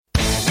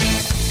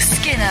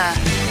Skinner,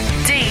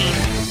 Dean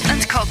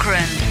and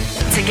Cochrane.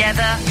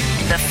 Together,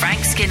 The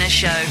Frank Skinner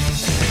Show.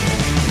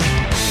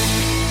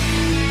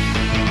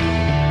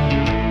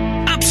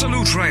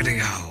 Absolute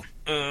Radio.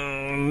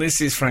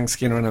 This is Frank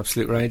Skinner on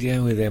Absolute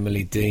Radio with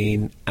Emily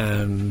Dean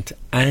and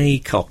A.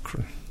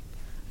 Cochrane.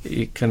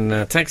 You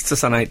can text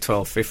us on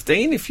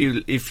 81215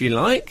 if you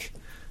like.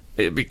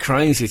 It'd be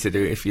crazy to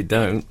do it if you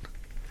don't.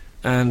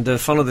 And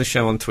follow the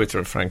show on Twitter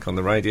at Frank on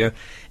the Radio.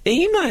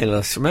 Email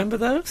us, remember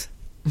those?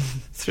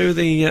 Through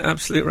the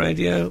Absolute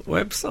Radio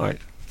website.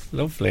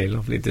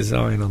 Lovely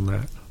design on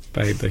that,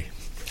 baby.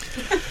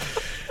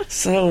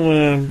 So,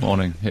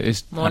 Morning.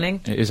 Morning.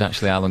 It is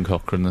actually Alan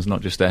Cochrane. There's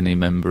not just any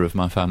member of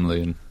my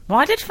family. And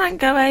why did Frank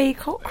go A.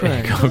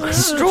 Cochrane?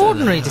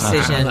 Extraordinary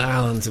decision.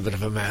 Alan's a bit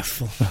of a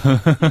mouthful.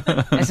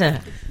 Isn't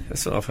it?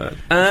 That's what I've heard.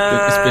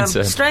 it's been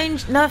said.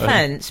 Strange, no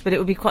offence, but it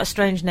would be quite a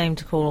strange name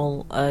to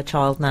call a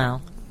child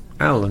now.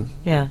 Alan?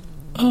 Yeah.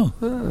 Oh,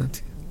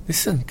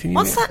 listen, can you...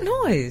 What's that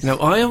noise? No,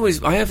 I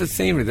have a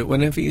theory that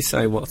whenever you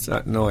say, what's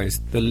that noise,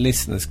 the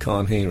listeners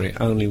can't hear it,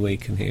 only we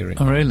can hear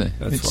it. Oh, really?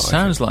 That's it what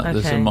sounds like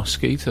there's Okay. a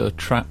mosquito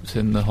trapped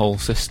in the whole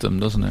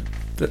system, doesn't it?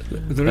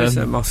 There is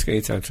a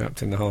mosquito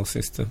trapped in the whole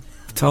system.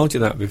 I've told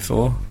you that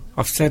before.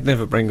 I've said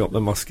never bring up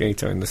the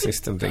mosquito in the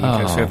system thing.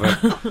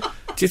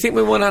 Do you think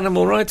we want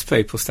animal rights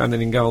people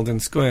standing in Golden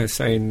Square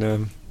saying,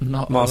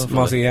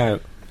 Mozzie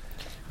out?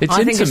 It's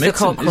I think it's the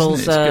intermittent, cockerel's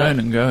isn't it? It's going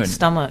and going.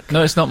 stomach.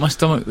 No, it's not my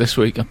stomach this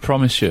week, I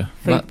promise you.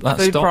 Food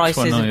that stopped prices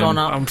when have gone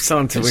up. I'm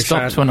starting to It wish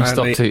stopped when I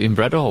stopped eating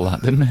bread, all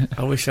that, didn't it?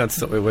 I wish I'd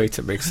stopped with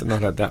Weetabix and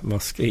not had that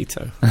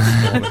mosquito.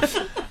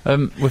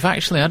 We've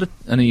actually had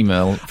an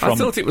email from... I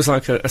thought it was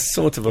like a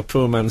sort of a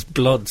poor man's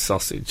blood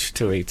sausage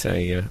to eat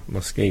a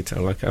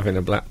mosquito, like having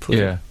a black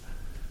pudding. Yeah.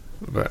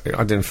 But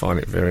I didn't find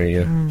it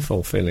very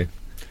fulfilling.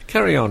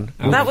 Carry on.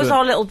 That was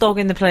our little dog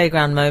in the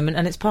playground moment,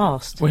 and it's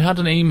passed. We had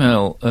an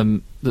email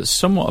that's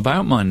somewhat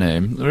about my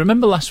name.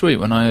 Remember last week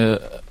when I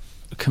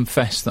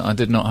confessed that I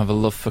did not have a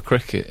love for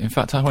cricket? In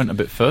fact, I went a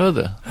bit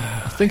further.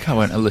 I think I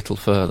went a little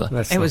further.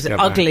 It was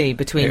ugly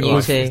between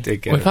you two.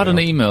 We've had an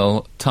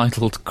email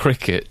titled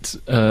Cricket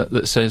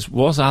that says,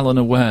 was Alan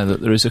aware that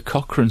there is a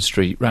Cochrane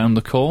Street round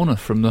the corner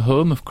from the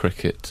home of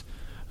cricket?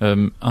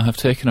 I have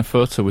taken a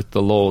photo with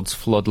the Lord's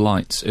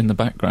floodlights in the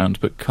background,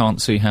 but can't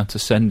see how to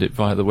send it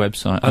via the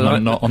website, and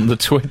I'm not on the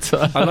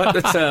Twitter. I like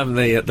the term,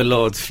 the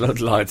Lord's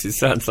floodlights. It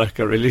sounds like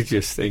a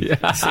religious thing. Yeah.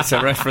 It's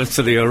a reference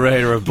to the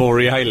Aurora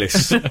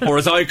Borealis, or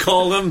as I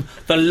call them,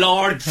 the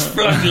Lord's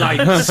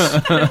floodlights.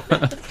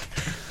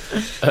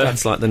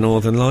 That's like the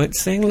Northern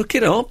Lights thing. Look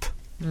it up.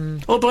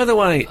 Oh, by the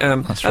way,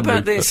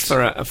 about this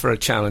for a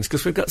challenge,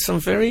 because we've got some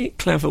very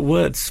clever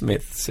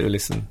wordsmiths who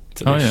listen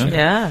to this show.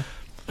 Yeah.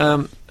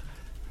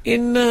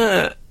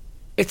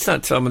 It's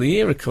that time of the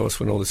year, of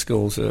course, when all the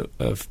schools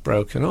have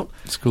broken up.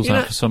 School's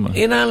out for summer.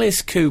 In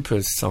Alice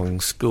Cooper's song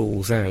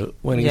School's Out,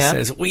 when he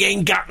says, we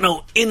ain't got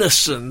no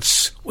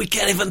innocence, we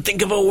can't even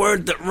think of a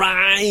word that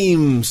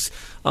rhymes,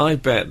 I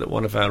bet that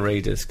one of our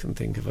readers can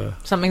think of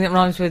something that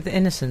rhymes with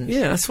innocence.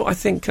 Yeah, that's what I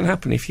think can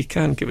happen. If you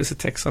can, give us a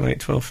text on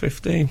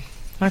 81215.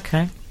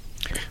 Okay.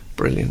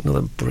 Brilliant,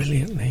 another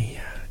brilliantly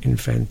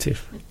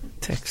inventive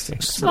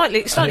texting.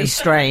 Slightly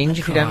strange,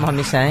 if you don't mind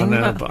me saying.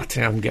 I know, but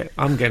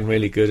I'm getting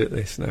really good at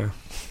this now.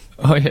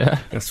 Oh, yeah?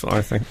 That's what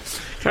I think.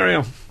 Carry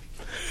on.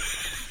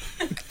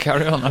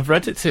 Carry on, I've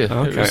read it to you.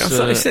 Okay, I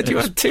thought you said you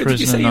had two. Did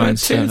you say you had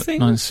two things?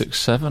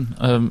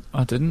 967.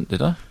 I didn't,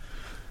 did I?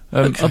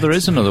 There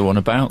is another one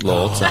about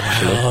Lords,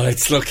 actually. Oh,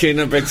 it's looking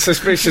a bit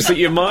suspicious that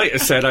you might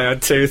have said I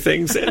had two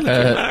things in.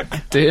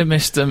 Dear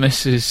Mr,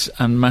 Mrs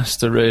and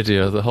Master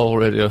Radio, the whole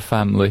radio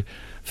family,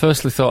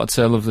 firstly thought I'd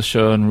say I love the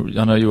show, and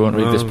I know you won't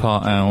read this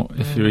part out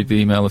if you read the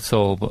email at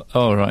all, but...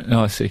 Oh, right,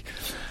 no, I see.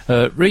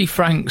 Re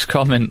Frank's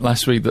comment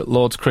last week that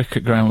Lord's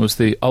Cricket Ground was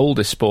the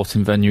oldest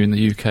sporting venue in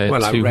the UK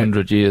at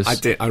 200 years.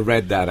 I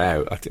read that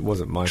out. It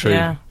wasn't my True.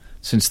 Yeah.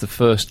 Since the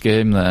first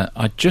game there.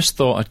 I just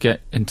thought I'd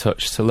get in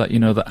touch to let you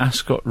know that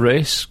Ascot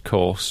Race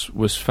Course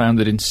was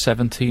founded in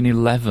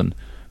 1711,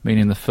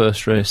 meaning the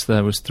first race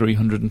there was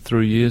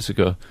 303 years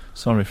ago.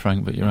 Sorry,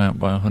 Frank, but you're out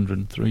by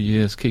 103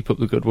 years. Keep up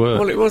the good work.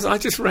 Well, it was. I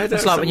just read it.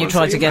 It's like when you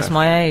tried to guess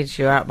my age,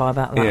 you're out by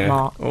about that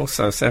mark.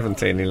 Also,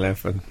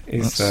 1711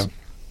 is...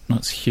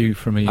 That's Hugh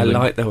from Ealing. I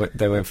like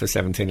they went for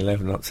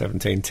 1711, not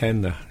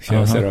 1710, though.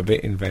 Shows they're a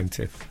bit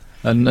inventive.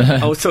 And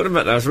I was talking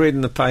about that. I was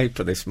reading the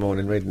paper this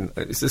morning,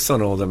 it's the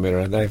Sun or the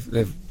Mirror.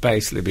 They've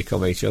basically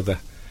become each other.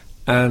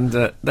 And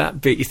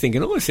that bit, you're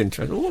thinking, oh, it's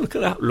interesting. Oh, look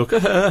at that. Look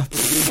at her.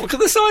 Look at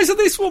the size of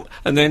this one.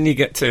 And then you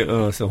get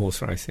to, it's a horse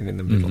racing in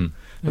the middle.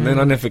 And then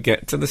I never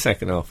get to the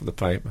second half of the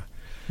paper.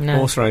 No.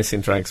 Horse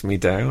racing drags me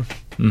down.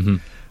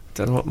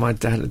 Don't know what my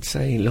dad would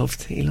say. He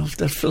loved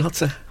a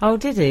flutter. Oh,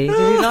 did he? Did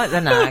he like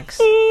the nags?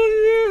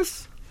 Oh,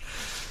 yes.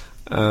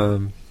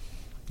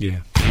 Yeah.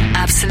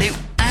 Absolute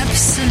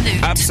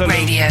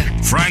Radio.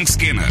 Frank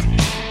Skinner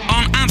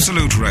on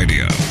Absolute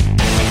Radio.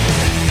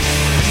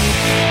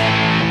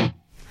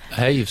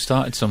 hey, you've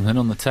started something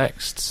on the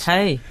texts.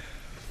 Hey.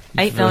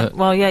 8, 9...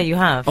 Well, yeah, you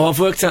have. Oh, I've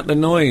worked out the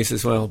noise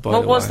as well, by the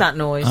way. What was that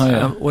noise? Oh,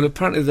 yeah. Well,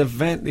 apparently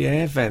the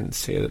air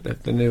vents here,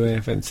 the new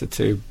air vents are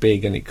too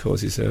big and it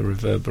causes a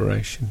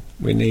reverberation.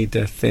 We need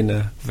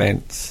thinner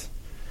vents.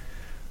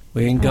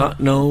 We ain't got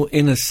no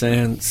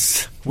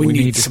innocence. We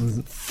need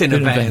some thinner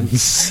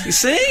vents. You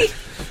see?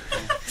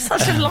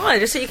 Such a lie,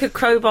 just so you could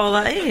crowbar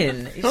that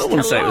in. I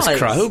wouldn't say it was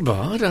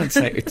crowbarred, I'd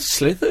say it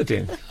slithered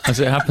in. As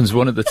it happens,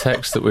 one of the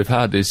texts that we've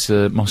had is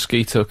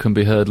Mosquito can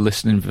be heard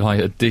listening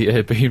via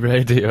DAB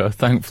radio.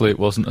 Thankfully, it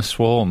wasn't a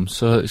swarm,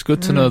 so it's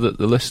good to know that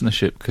the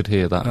listenership could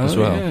hear that as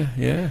well.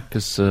 Yeah.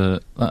 Because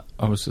I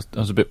was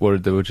a bit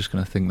worried they were just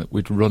going to think that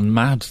we'd run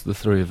mad, the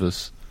three of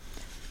us.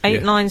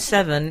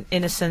 897,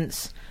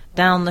 Innocence,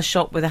 down the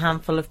shop with a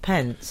handful of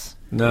pence.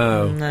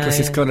 No, because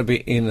it's got to be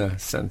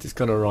innocent. It's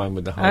got to rhyme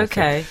with the whole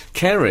thing.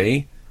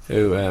 Kerry,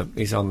 who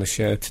is on the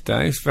show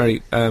today, has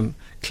very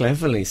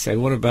cleverly said,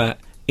 what about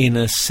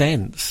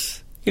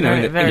innocence? You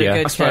know, very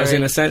good, I suppose Kerry.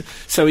 innocent.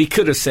 So he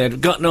could have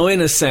said, got no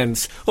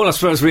innocence. Well, I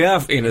suppose we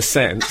have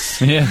innocence.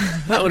 Yeah.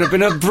 That would have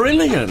been a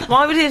brilliant.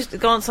 Why would he have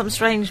gone some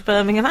strange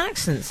Birmingham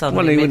accent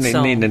suddenly? Well, he wouldn't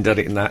mid-song? have done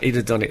it in that. He'd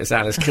have done it as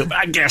Alice Cooper.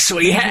 I guess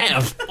we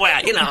have.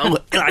 Well, you know,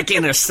 like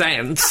in a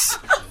sense.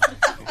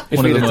 If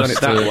One of he'd the have done most,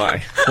 it that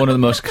way. One of the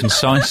most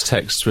concise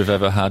texts we've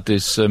ever had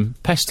is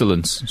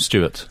pestilence,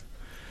 Stuart.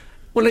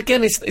 Well,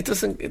 again, it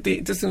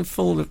doesn't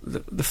fall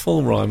the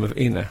full rhyme of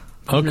inner.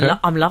 Okay.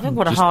 I'm loving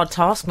what a hard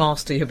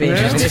taskmaster you're being.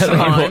 Yeah. this Telling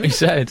you what time. he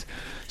said.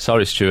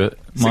 Sorry, Stuart.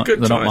 a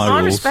good they're not choice. my I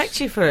rules. respect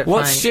you for it,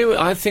 What, Frank. Stuart?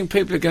 I think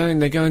people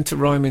they're going to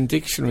rhyming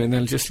dictionary and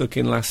they'll just look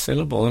in last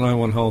syllable, and I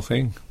want whole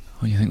thing.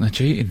 Oh, you think they're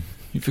cheating?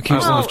 You've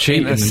accused them Well, of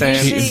cheating. in a and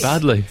sense- cheating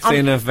badly.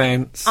 Thin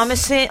events. I'm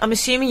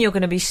assuming you're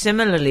going to be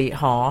similarly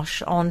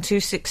harsh on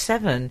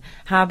 267.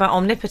 How about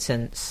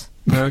omnipotence?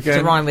 Okay.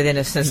 To rhyme with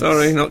innocence.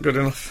 Sorry, not good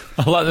enough.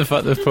 I like the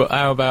fact they've put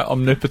how about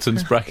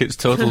omnipotence brackets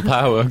total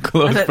power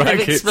close They've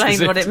brackets. explained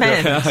as if what it to-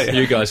 meant. Yeah.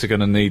 You guys are going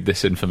to need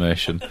this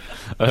information.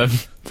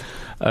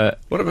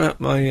 What about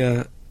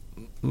my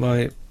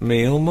my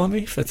meal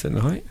money for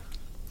tonight?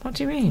 What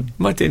do you mean?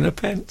 My dinner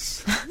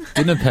pence.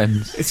 Dinner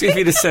pens. It's if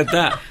you'd have said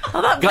that.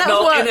 Oh, that Got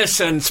no would work.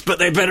 innocence, but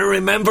they better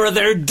remember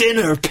their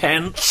dinner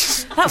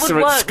pence. That So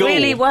would at work school.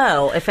 really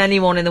well if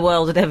anyone in the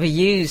world had ever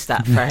used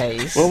that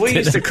phrase. Well, we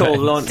used to call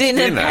lunch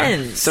Dinner dinner,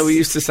 pence. so we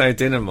used to say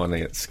dinner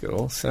money at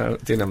school. So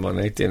dinner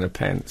money, dinner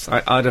pence.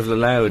 I'd have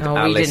allowed Oh, we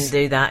Alice. didn't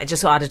do that. It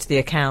just added to the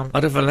account.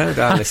 I'd have allowed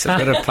Alice a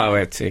bit of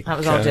poetic. That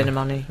was our dinner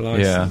money. Yeah,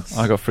 licence.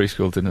 I got free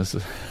school dinners.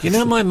 You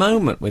know my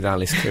moment with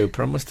Alice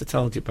Cooper? I must have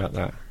told you about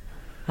that.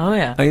 Oh,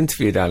 yeah. I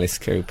interviewed Alice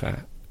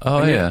Cooper. Oh,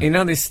 And yeah. You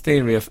know this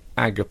theory of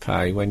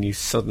agape, when you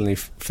suddenly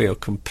feel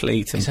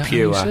complete and Is that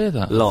pure how you say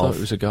that? I thought love. it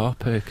was agape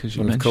because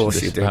you Well, of mentioned course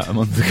this you did. about a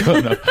month ago.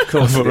 No, course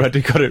I've you did.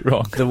 already got it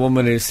wrong. The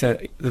woman who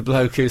said, the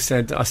bloke who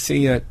said, I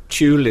see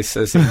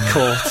Tulisas in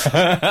court.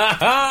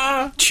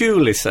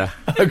 Tulisa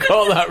I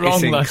got that is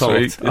wrong in last court.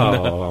 week. didn't I?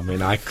 Oh, I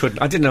mean, I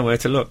didn't know where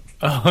to look.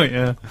 Oh,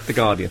 yeah. The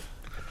Guardian.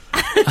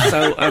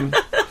 So,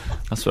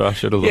 That's where I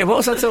should have looked. yeah, what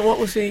was I what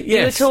was he? You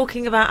were Yes.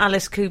 talking about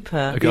Alice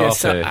Cooper. Okay. Yeah,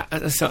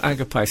 Agape. so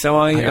agape. So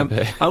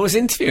Agape. I was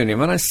interviewing him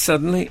and I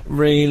suddenly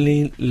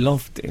really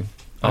loved him.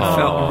 I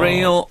felt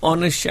real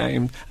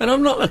unashamed, and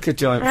I'm not like a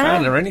giant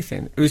fan or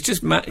anything. It was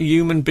just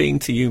human being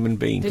to human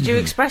being. Did you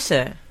express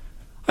it?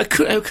 How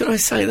could I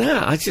say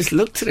that? I just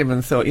looked at him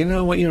and thought, you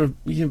know what, you're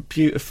a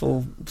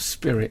beautiful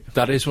spirit.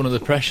 That is one of the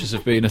pressures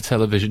of being a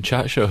television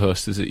chat show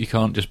host, is that you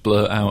can't just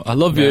blurt out, I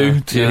love you,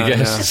 to your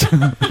guests.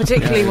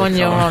 Particularly when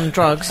you're on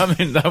drugs. I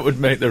mean, that would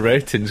make the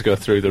ratings go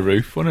through the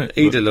roof, wouldn't it?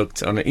 He'd have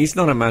looked on it. He's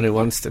not a man who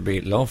wants to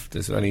be loved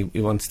as well. He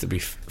wants to be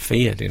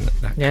feared in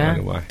that kind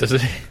of way. Does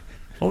he?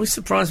 Always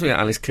surprised me at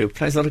Alice Cooper.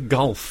 Plays a lot of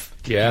golf.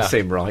 Yeah. Doesn't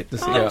seem right,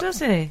 does Oh, it? does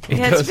he? He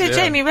Yeah, does, it's a bit yeah.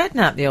 Jamie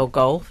Redknapp, the old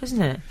golf,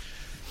 isn't it?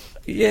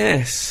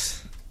 Yes.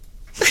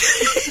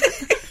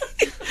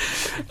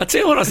 I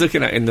tell you what I was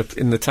looking at in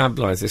the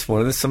tabloids this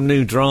morning. There's some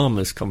new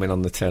dramas coming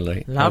on the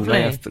telly. And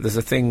Lovely. there's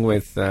a thing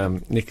with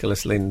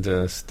Nicholas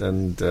Lyndhurst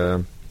and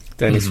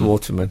Dennis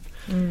Waterman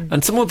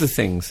and some other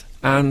things.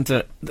 And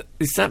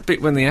it's that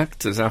bit when the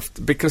actors have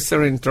to, because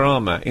they're in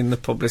drama, in the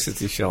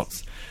publicity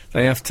shots,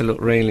 they have to look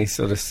really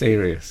sort of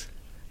serious.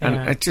 And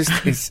Yeah. it just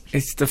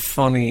it's the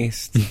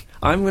funniest.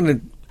 I'm going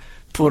to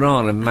put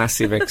on a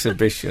massive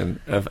exhibition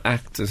of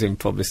actors in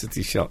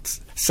publicity shots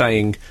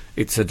saying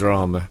it's a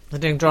drama. They're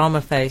doing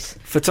drama face.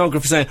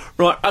 Photographer saying,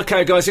 right,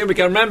 okay, guys, here we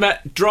go. Remember,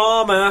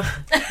 drama.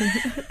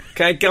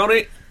 Okay, got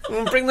it?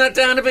 Bring that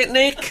down a bit,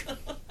 Nick.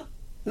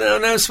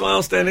 No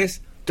smiles, Dennis.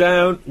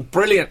 Down.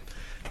 Brilliant.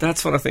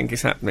 That's what I think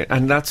is happening.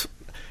 And that's...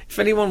 If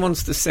anyone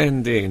wants to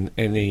send in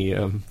any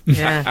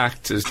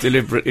actors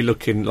deliberately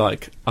looking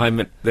like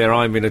I'm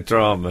in a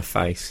drama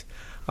face,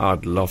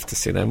 I'd love to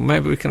see them.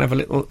 Maybe we can have a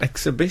little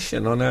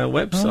exhibition on our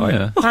website.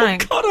 yeah. Oh,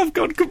 Thanks. God, I've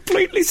gone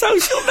completely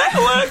social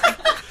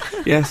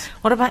network. Yes.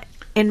 What about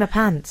in my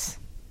pants?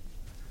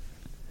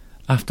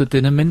 After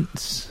dinner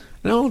mints?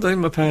 No, in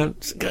my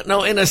pants. Got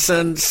no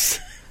innocence.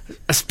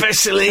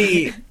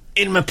 Especially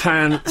in my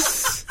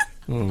pants.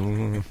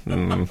 We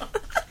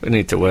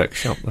need to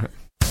workshop that.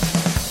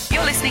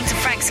 You're listening to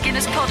Frank Frank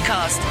Skinner's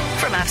podcast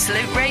from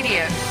Absolute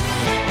Radio.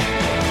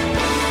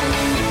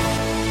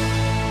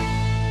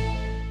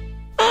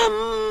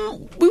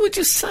 We were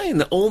just saying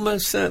that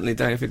almost certainly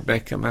David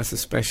Beckham has a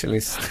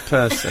specialist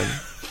person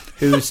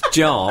whose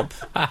job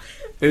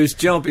is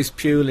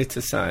purely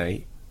to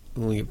say,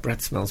 "Oh, your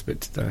breath smells a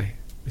bit today,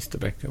 Mr.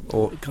 Beckham."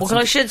 Well,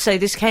 I should say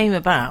this came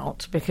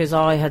about because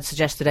I had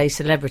suggested a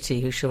celebrity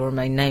who shall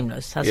remain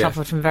nameless has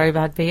suffered from very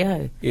bad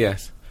BO.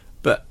 Yes.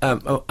 But,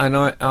 and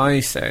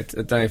I said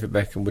that David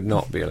Beckham would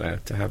not be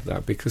allowed to have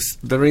that because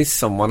there is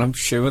someone, I'm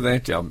sure their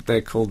job, they're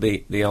called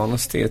the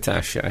honesty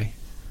attaché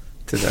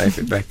to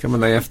David Beckham,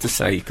 and they have to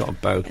say you've got a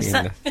bogey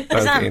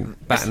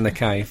bat in the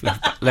cave,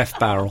 left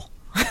barrel.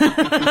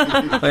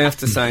 They have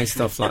to say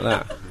stuff like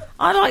that.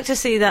 I like to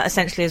see that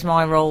essentially as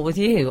my role with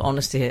you,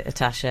 honesty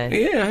attaché.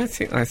 Yeah,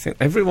 I think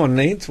everyone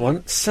needs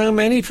one. So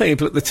many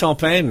people at the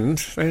top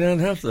end, they don't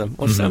have them.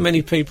 Or so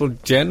many people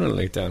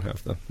generally don't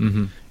have them.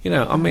 Mm-hmm. You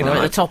know, I mean... We're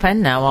at the top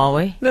end now, are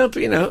we? No,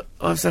 but, you know,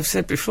 as I've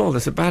said before,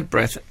 there's a bad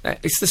breath.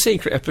 It's the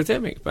secret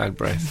epidemic, bad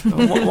breath.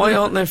 Why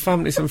aren't there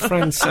families and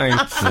friends saying,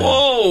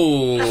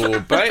 "Whoa,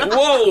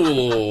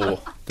 whoa"?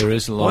 There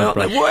is a lot of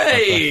breath.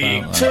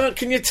 Wait,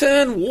 can you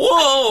turn?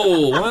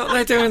 Whoa! Why aren't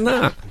they doing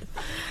that?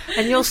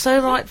 And you're so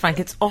right,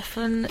 Frank. It's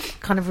often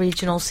kind of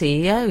regional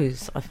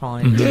CEOs, I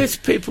find. Yeah, it's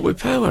people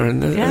with power,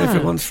 and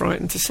everyone's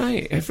frightened to say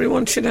it.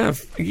 Everyone should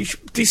have. You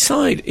should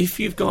decide if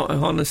you've got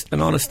an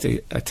honesty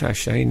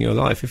attaché in your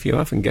life. If you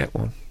haven't, get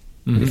one.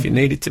 If you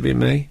need it to be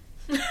me,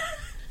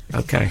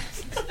 okay.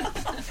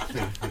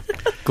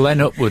 Glenn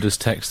Upwood has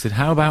texted,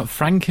 "How about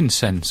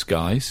frankincense,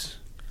 guys?"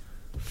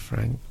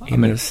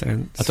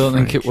 Innocence. I don't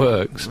think it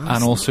works.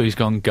 And also he's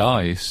gone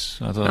guys.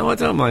 No, I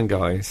don't mind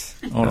guys.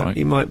 All right.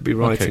 He might be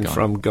writing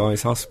from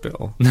Guy's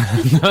Hospital.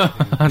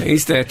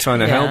 He's there trying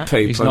to help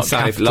people and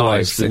save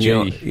lives, and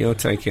you're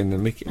taking the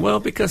mickey. Well,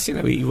 because, you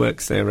know, he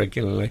works there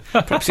regularly.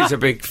 Perhaps he's a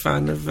big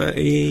fan of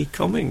E.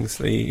 Cummings,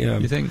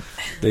 you think?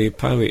 The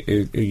poet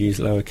who used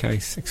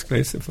lowercase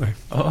exclusively.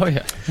 Oh,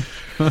 yeah.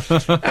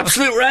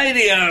 Absolute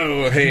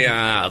Radio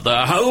here,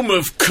 the home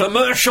of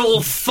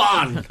commercial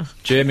fun.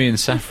 Jamie in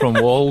Saffron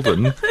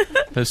Walden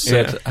has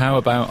said, "How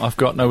about I've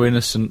got no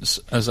innocence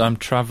as I'm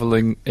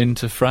travelling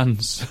into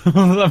France?"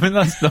 I mean,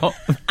 that's not...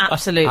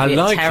 Absolutely, I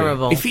like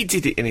terrible. It. If he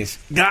did it in his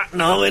 "got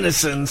no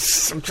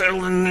innocence, I'm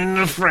travelling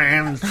into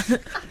France."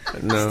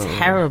 No. It's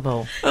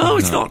terrible. Oh,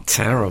 it's not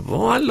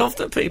terrible. I love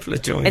that people are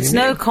joining It's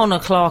no Connor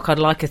Clark, I'd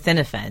like a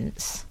thinner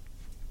fence.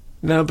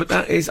 No, but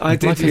that is... I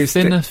did like use...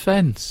 a thinner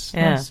fence.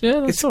 Yeah. That's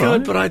it's good,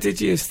 right. but I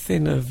did use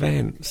thinner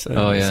vents.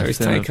 So it's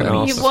taken vent.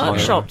 half. You've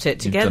workshopped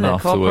it together,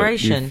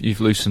 cooperation. You've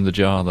loosened the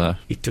jar there.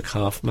 He took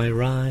half my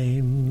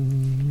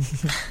rhyme.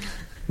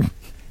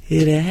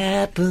 It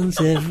happens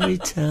every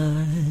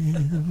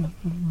time.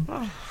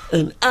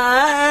 And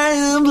I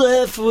am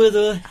left with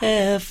a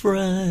half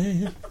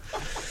rhyme.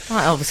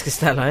 Right, Elvis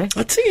Costello.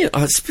 I tell you,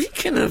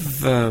 speaking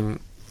of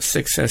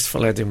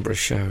successful Edinburgh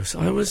shows,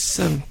 I was...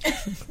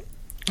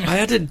 I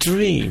had a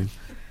dream.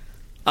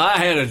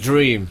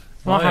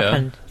 What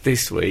happened?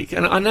 This week,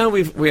 and I know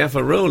we have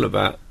a rule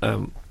about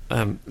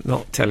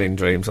not telling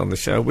dreams on the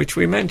show, which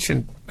we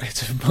mentioned.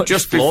 It's a much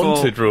just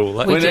flaunted rule.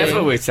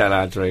 Whenever we tell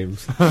our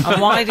dreams. And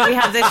why do we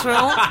have this rule?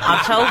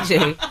 I've told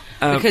you.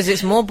 Because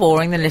it's more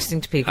boring than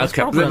listening to people's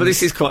problems. But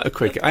this is quite a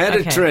quick. I had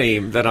a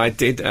dream that I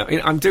did.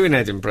 I'm doing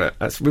Edinburgh.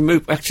 We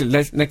move.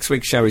 Actually, next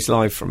week's show is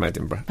live from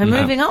Edinburgh. We're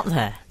moving up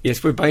there.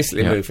 Yes, we're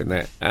basically moving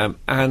there.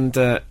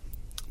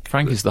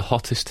 Frank is the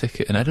hottest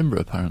ticket in Edinburgh,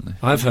 apparently.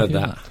 I've heard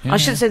that. I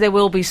should say there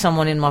will be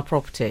someone in my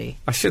property.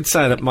 I should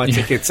say that my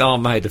tickets are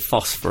made of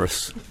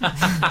phosphorus.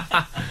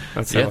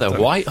 They're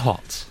white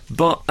hot.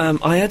 But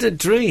I had a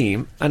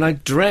dream, and I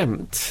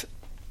dreamt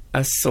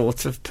a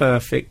sort of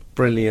perfect,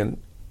 brilliant,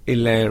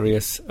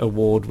 hilarious,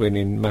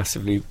 award-winning,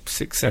 massively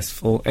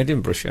successful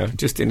Edinburgh show,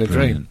 just in a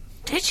dream.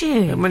 Did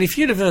you? I mean, if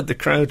you'd have heard the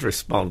crowd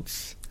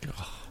response,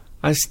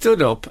 I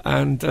stood up,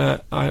 and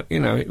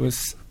it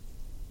was...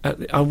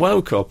 I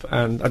woke up,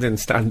 and I didn't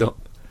stand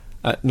up,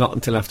 not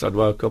until after I'd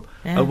woke up.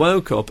 Yeah. I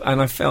woke up,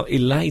 and I felt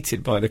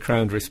elated by the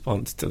crowd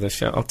response to the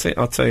show. I'll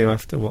tell you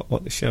after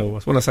what the show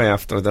was. When I say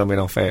after, I don't mean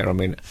off air, I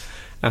mean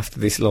after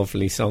this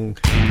lovely song.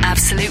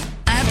 Absolute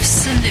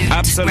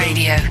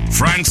Radio.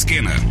 Frank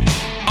Skinner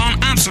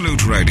on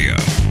Absolute Radio.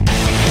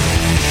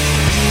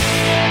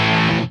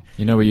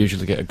 You know, we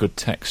usually get a good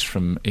text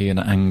from Ian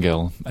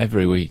Angel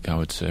every week, I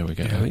would say. We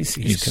get. He's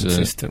a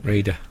consistent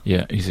reader.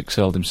 Yeah, he's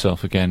excelled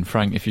himself again.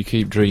 Frank, if you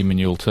keep dreaming,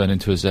 you'll turn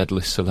into a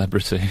Z-list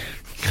celebrity.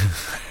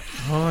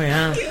 Oh,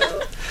 yeah.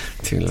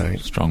 Too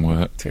late. Strong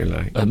work. Too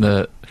late. And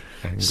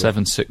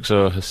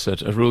 760 has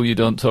said, "A rule you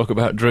don't talk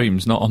about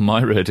dreams, not on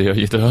my radio,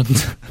 you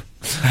don't."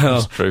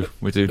 That's true.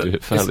 We do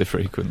it fairly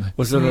frequently.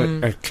 Was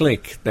there a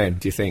click then,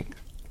 do you think?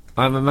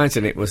 I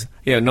imagine it was,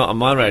 not on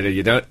my radio,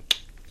 you don't.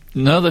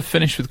 No, they've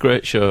finished with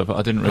great show, but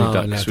I didn't read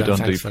that because we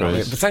don't do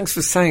praise. But thanks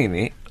for saying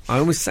it. I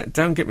always say,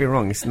 don't get me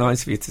wrong, it's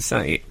nice of you to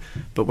say it,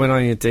 but when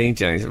I hear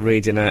DJs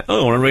reading out,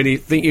 "Oh, I really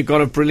think you've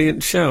got a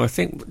brilliant show," I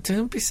think,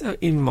 don't be so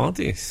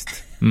immodest.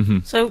 Mm-hmm.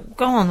 So,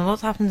 go on, what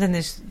happened in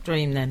this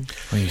dream then?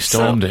 Well, you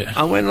stormed it.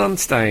 I went on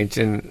stage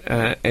in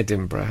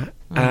Edinburgh,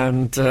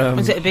 and...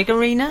 Was it a big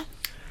arena?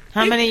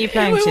 How many are you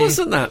playing it to?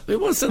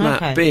 wasn't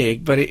that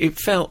big, but it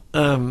felt,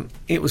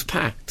 it was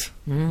packed.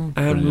 And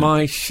Brilliant.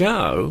 my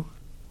show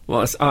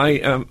was,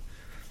 I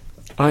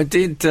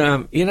did,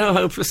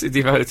 Hopelessly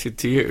Devoted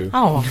to You.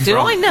 Oh, do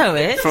I know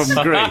it? From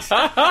Greece.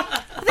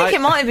 I think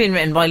it might have been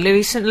written by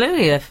Louis St.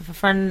 Louis, a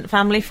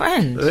family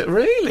friend.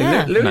 Really?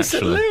 Yeah. Louis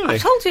St. Naturally. Louis? I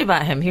told you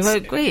about him. He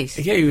wrote Grease.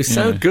 Yeah, he was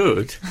so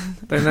good.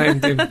 They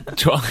named him...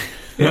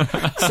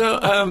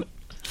 So,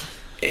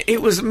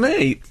 it was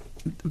me,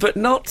 but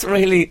not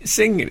really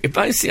singing.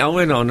 Basically, I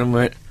went on and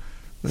went...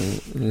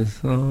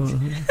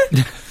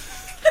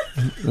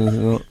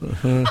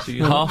 So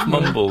you half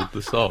mumbled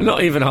the song.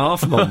 Not even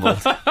half mumbled.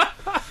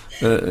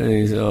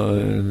 These are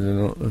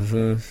not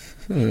the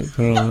first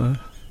cry.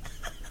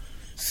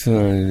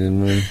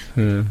 Sorry,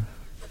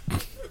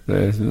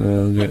 there's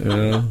no getting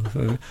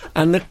out.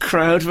 And the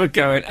crowd were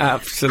going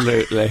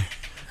absolutely.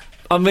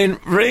 I mean,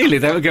 really,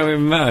 they were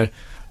going mad.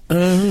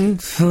 When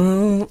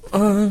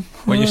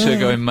you say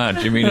going mad,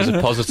 do you mean as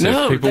a positive?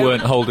 No, People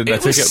weren't holding their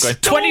it was ticket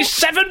up going,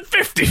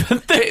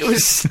 $27.50! It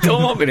was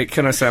storming it.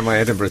 Can I say my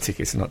Edinburgh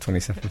tickets are not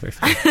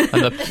 $27.50?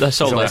 And they're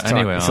sold out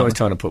anyway, It's aren't always they?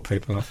 trying to put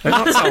people off. They're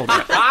not sold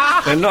out.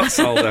 They're not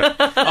sold out.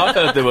 I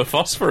heard they were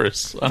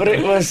phosphorus. But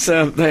it was,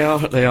 they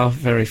are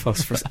very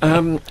phosphorus.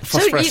 So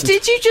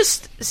Phosphorescent.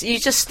 you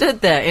just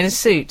stood there in a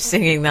suit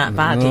singing that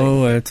badly?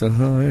 Nowhere to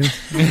hide.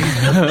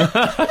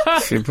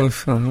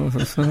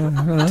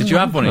 Did you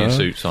have one of your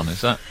suits on?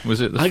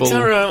 Was it the I full...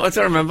 don't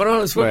remember what I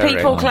was Were wearing.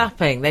 people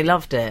clapping? They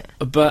loved it.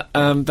 But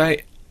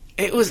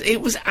it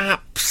was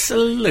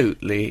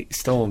absolutely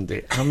stormed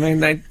it. I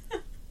mean,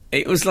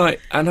 it was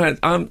like, and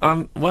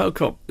I'm woke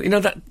up. You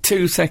know that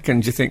 2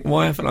 seconds you think,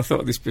 why haven't I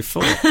thought of this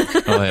before?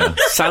 Oh, yeah.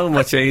 So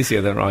much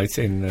easier than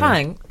writing.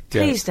 Frank,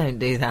 jokes. please don't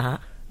do that.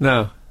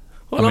 No.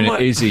 Well, I mean,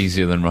 might- it is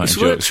easier than It's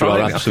writing worth jokes. You are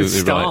trying. I could absolutely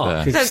start.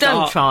 right there. No,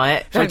 don't try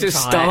it. If I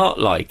just start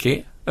like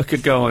it, I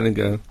could go on and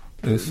go.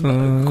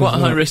 Quite a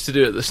high risk to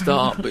do at the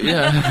start, but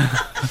yeah.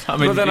 I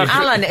mean, Well, then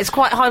Alan, it's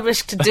quite high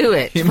risk to do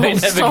it. you may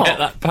Full never stop. get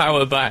that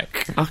power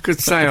back. I could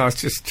say I was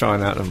just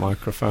trying out the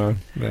microphone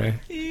there.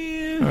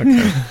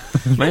 Okay.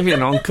 Maybe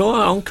an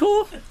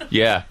encore?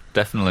 Yeah,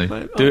 definitely.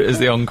 Mate, Do it as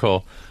the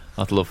encore.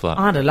 I'd love that.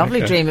 I had a lovely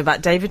Okay. dream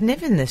about David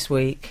Niven this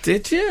week.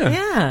 Did you?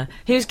 Yeah,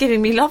 he was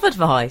giving me love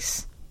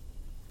advice.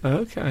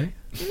 Okay.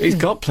 He's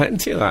got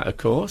plenty of that, of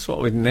course,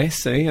 what with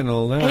Nessie and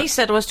all that. He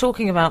said I was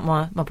talking about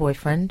my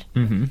boyfriend.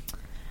 Mm-hmm.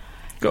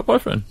 Got a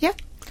boyfriend? Yeah.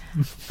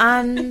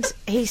 And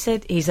he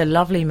said he's a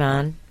lovely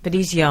man, but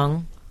he's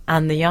young,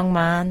 and the young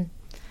man,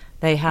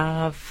 they're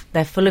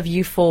full of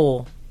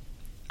euphoria.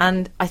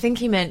 And I think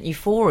he meant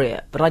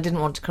euphoria, but I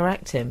didn't want to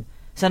correct him.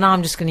 So now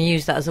I'm just going to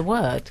use that as a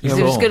word, because Yeah,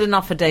 it was well. good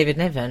enough for David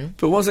Niven.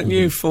 But wasn't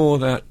you for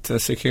that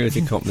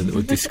security company that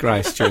was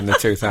disgraced during the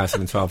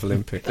 2012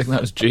 Olympics? I think that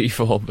was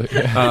G4, but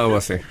yeah. Oh,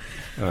 was he?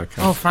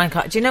 Okay. Oh, Frank,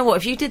 do you know what?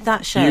 If you did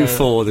that show... You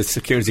for the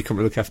security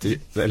company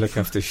they look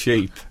after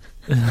sheep.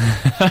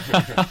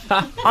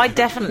 I'd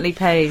definitely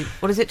pay,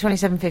 what is it,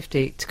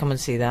 $27.50 to come and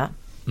see that.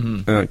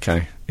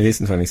 Okay. It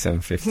isn't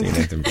 $27.50 in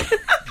Edinburgh.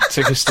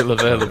 Tickets still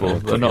available.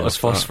 They're not as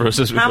phosphorus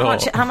as we How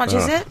thought. much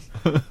is it?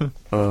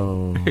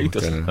 Oh, He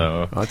doesn't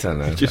know. I don't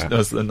know. He just that.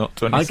 knows they're not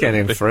 27. I get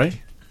in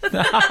free.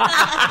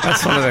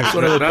 That's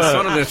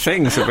one of the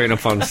things of being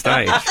up on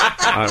stage.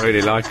 I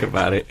really like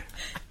about it.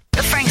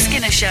 The Frank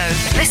Skinner Show.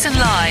 Listen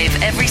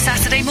live every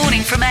Saturday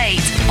morning from 8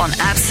 on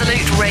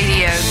Absolute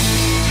Radio.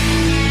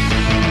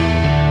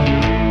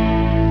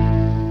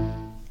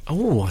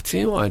 Oh, I tell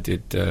you what I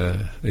did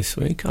this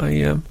week.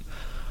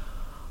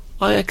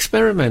 I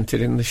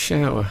experimented in the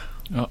shower.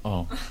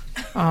 Uh-oh.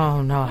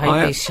 Oh, no, I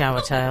hate these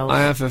shower tales. I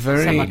have a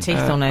very, Set my teeth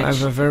on edge. I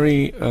have a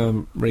very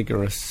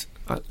rigorous.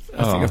 I think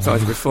I've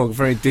told you before.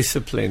 Very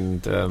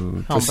disciplined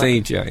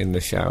procedure in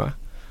the shower.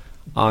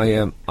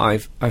 I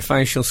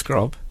facial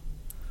scrub,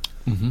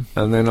 and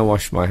then I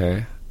wash my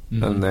hair,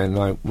 and then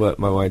I work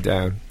my way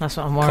down, That's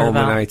what I'm worried about.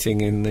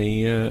 culminating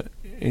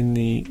in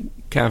the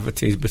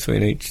cavities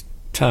between each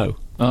toe,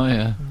 Oh,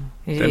 yeah.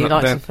 He Then-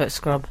 likes then- a foot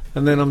scrub.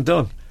 and then I'm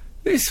done.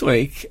 This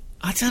week,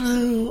 I don't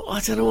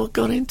know what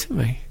got into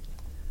me,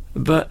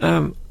 but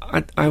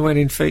I went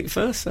in feet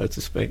first, so to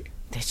speak.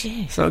 Did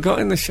you? So I got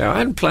in the shower. I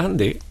hadn't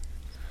planned it.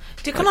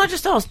 Can I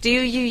just ask, do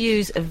you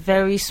use a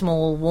very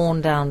small,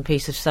 worn-down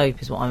piece of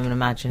soap, is what I'm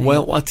imagining?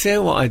 Well, I'll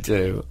tell you what I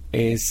do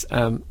is,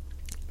 now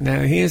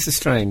here's a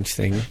strange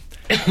thing.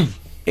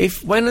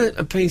 When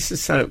a piece of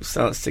soap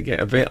starts to get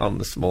a bit on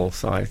the small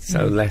side,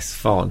 so less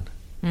fun,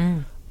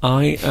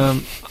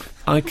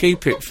 I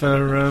keep it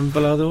for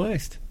below the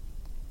waist.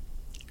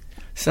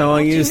 So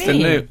I do you use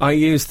mean? I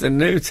use the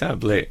new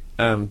tablet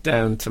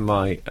down to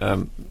my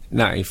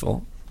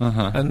navel,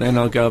 and then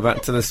I'll go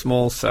back to the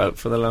small soap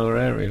for the lower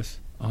areas.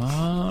 Oh,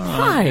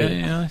 right. Right.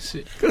 Yeah, I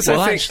see. 'Cause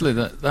Well, I think- actually,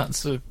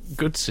 that's a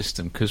good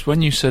system, because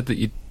when you said that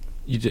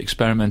you you'd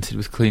experimented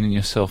with cleaning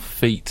yourself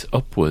feet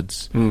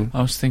upwards,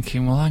 I was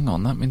thinking, well, hang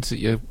on, that means that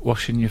you're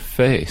washing your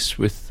face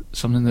with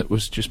something that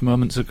was just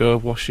moments ago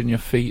washing your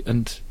feet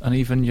and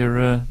even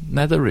your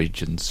nether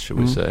regions, shall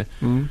we say.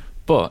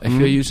 But if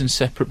you're using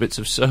separate bits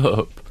of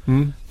soap,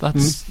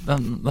 that's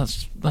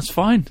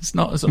fine. It's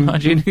not as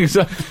hygienic as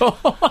I thought.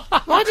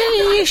 Why don't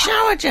you use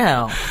shower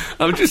gel?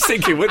 I'm just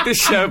thinking, would this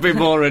show be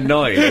more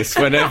annoying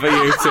whenever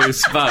you two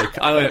spoke?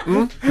 I went,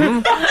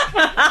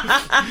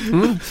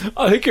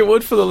 I think it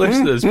would for the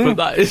listeners, but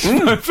that is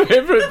my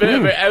favourite bit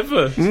of it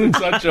ever since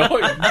I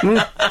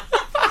joined.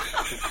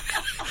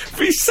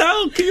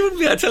 You wouldn't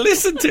be able to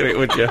listen to it,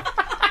 would you?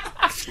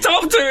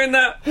 Stop doing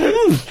that!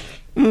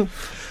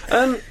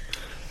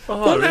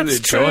 Well, I really that's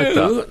enjoyed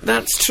true. that.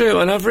 That's true,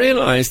 and I've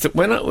realised that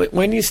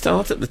when you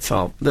start at the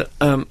top, that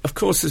of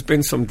course there's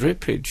been some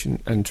drippage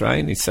and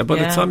drainage. So by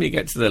the time you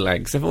get to the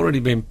legs, they've already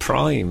been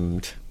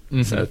primed,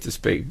 so to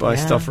speak, by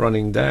stuff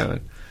running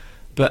down.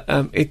 But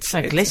it's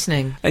like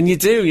glistening, and you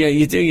feel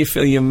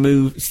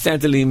you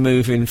steadily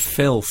moving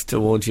filth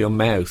towards your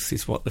mouth.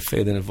 Is what the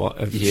feeling of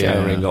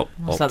showering up.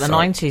 It's like the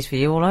 90s for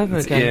you all over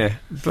again. Yeah,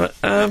 but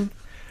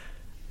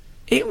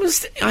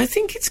I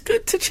think it's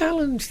good to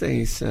challenge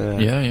these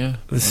the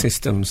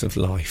systems of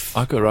life.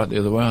 I go right the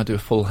other way. I do a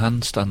full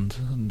handstand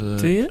and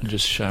do you? And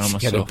just shower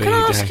myself. Can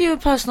I ask you a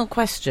personal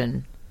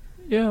question?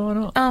 Yeah, why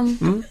not?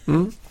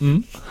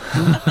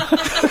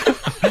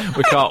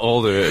 We can't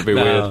all do it. It'd be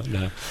weird.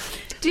 No.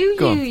 Do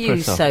you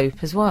use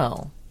soap as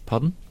well?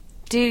 Pardon?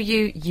 Do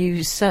you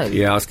use soap?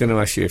 Yeah, I was going to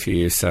ask you if you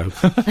use soap.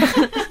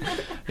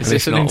 Is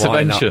this an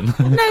intervention?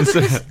 No,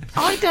 because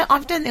I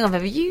don't think I've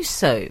ever used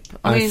soap.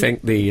 I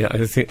think the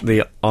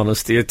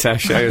honesty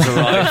attaché has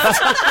arrived.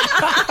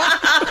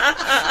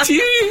 Do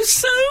you use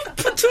soap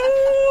at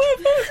all?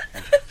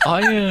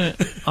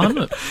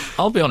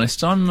 I'll be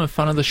honest, I'm a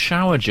fan of the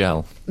shower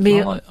gel. I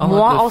like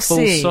I'll the full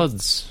see.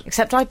 suds.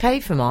 Except I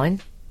paid for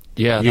mine.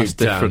 Yeah, that's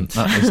different.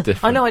 That is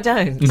different. I know I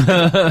don't.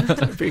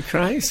 That'd be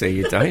crazy.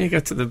 You don't. You go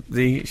to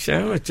the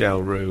shower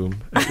gel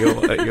room at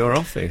your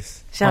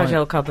office. Shower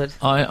gel cupboard.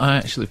 I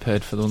actually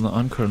paid for the one that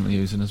I'm currently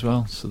using as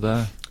well. So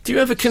there. Do you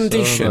ever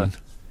condition?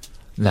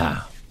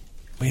 Nah.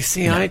 Well, you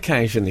see, I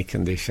occasionally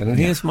condition, and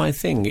here's my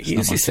thing. It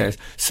usually says,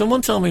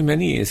 someone told me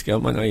many years ago, it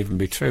might not even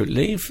be true,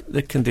 leave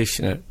the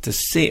conditioner to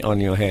sit on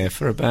your hair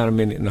for about a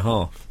minute and a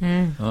half,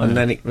 and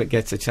then it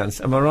gets a chance.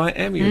 Am I right,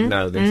 Em? You'd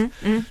know this.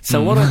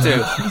 So what I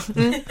do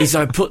is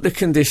I put the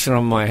conditioner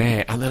on my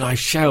hair, and then I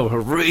shower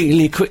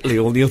really quickly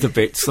all the other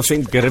bits. I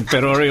think better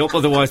hurry up,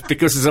 otherwise,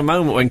 because there's a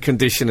moment when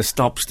conditioner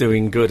stops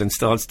doing good and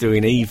starts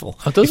doing evil.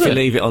 Oh, does if it? you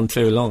leave it on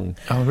too long.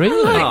 Oh,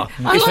 really?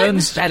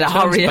 Better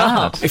hurry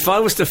up. If I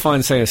was to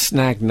find, say, a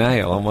snag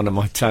nail on one of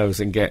my toes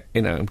and get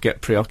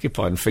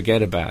preoccupied and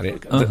forget about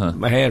it,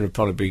 my hair would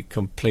probably be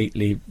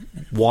completely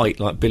white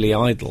like Billy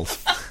Idol's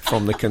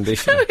from the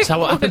conditioner. Is that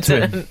what happened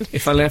to him?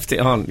 If I left it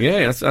on,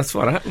 that's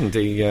what happened.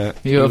 He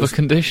was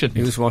conditioned.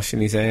 He was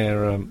washing his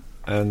hair,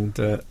 and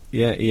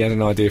he had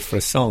an idea for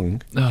a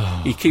song.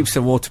 Oh. He keeps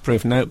a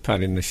waterproof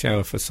notepad in the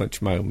shower for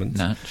such moments.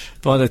 Natch.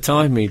 By the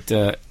time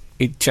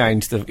he'd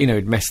changed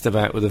he'd messed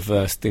about with the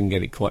verse, didn't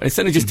get it quite.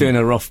 Instead of just doing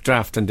a rough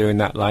draft and doing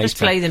that later, just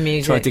play the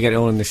music. Tried to get it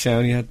all in the show,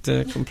 and he had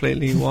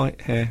completely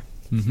white hair.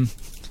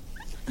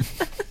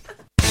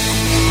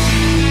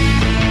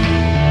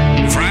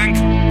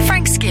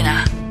 Frank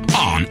Skinner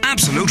on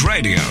Absolute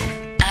Radio.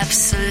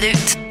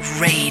 Absolute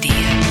Radio.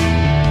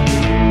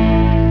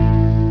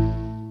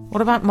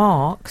 What about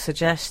Mark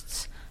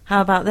suggests,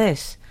 how about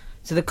this?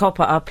 To the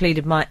copper I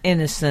pleaded my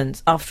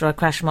innocence after I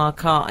crashed my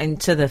car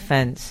into the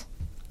fence.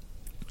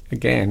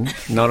 Again,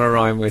 not a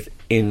rhyme with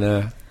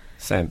inner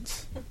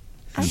sense.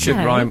 It should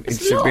rhyme. It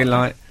should be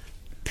like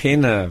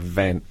pinner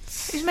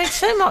vents. He's made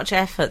so much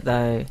effort,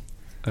 though.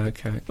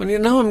 Okay.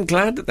 Well, I'm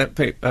glad that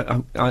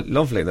people.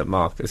 Lovely that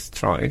Mark has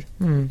tried.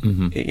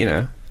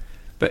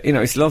 But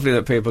it's lovely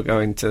that people go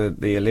into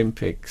the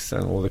Olympics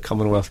or the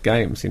Commonwealth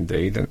Games,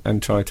 indeed,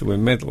 and try to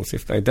win medals.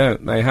 If they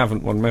don't, they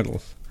haven't won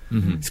medals.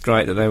 It's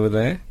great that they were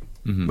there,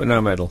 but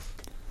no medals.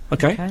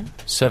 Okay.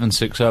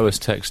 760 has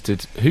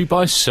texted, who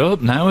buys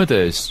soap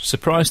nowadays?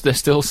 Surprised they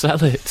still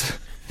sell it.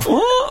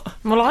 What?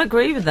 Well, I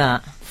agree with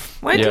that.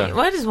 Where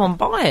does one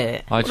buy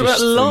it? What about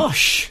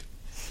Lush?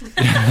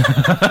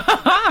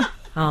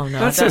 Oh, no.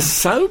 That's a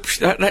soap.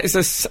 That is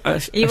a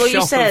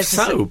shop of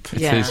soap.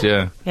 It is,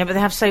 yeah. Yeah, but they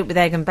have soap with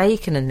egg and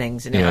bacon and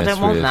things in it. I don't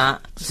want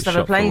that. Just have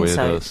a plain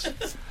soap.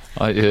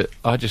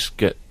 I just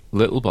get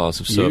little bars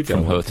of soap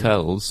from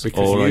hotels,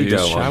 or I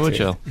use shower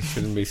gel. It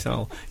shouldn't be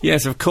sold.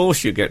 Yes, of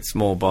course you get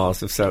small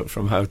bars of soap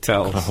from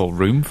hotels. Got a whole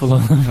room full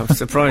of them. I'm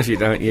surprised you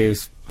don't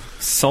use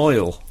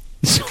soil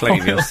to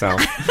clean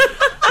yourself.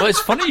 Well,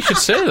 it's funny you should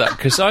say that,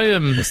 because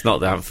it's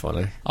not that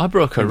funny. I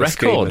broke a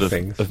record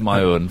of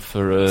my own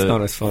for it's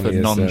not as funny for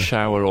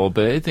non-shower or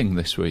bathing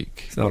this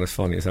week. It's not as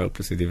funny as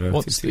Hopelessly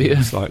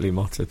Devoted. Slightly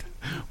motted.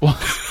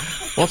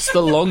 What's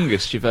the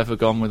longest you've ever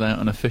gone without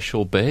an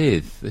official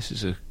bathe? This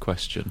is a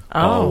question.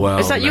 Oh well,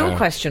 is that your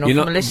question or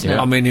from a listener?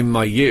 I mean, in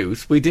my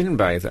youth, we didn't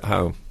bathe at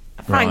home.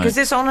 Frank, Right. is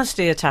this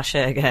honesty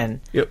attaché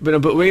again? Yeah,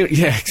 but we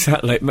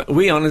exactly.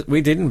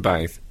 We didn't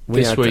bathe.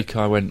 This week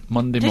I went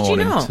Monday Did you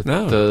morning not? to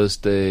No.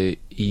 Thursday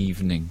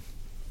evening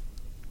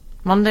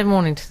Monday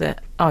morning to the...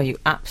 Oh, you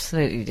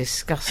absolutely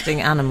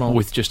disgusting animal.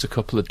 with just a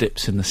couple of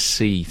dips in the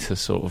sea to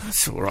sort of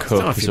That's all right.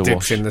 cope If as you a dips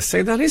wash. in the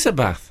sea, that is a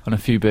bath. And a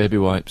few baby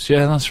wipes.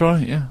 Yeah, that's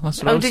right. Yeah, that's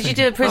what I Oh, was did you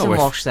thinking. do a prison Oh, if-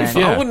 wash then? if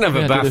Yeah. I wouldn't have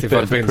Yeah, a I bath did a if bit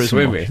I'd of a been prison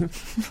swimming.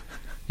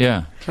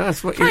 Yeah.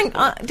 That's what Frank,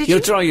 did you'll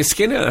you... dry your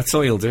skin out. That's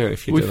all you'll do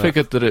if you We do that.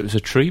 figured that it was a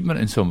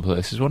treatment in some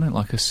places, wasn't it?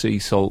 Like a sea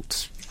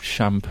salt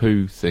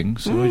shampoo thing.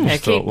 So we Yeah,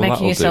 just keep thought, well, making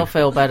that'll yourself do.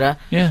 feel better.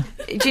 Yeah.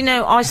 Do you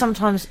know, I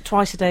sometimes,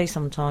 twice a day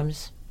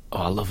sometimes.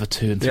 Oh, I love a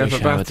 2 and You 3 have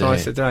a shower bath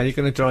twice a day. day. You're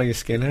going to dry your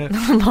skin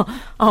out.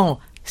 Oh,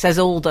 says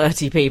all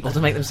dirty people to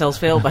make themselves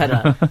feel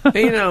better.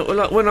 You know,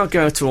 like when I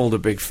go to all the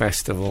big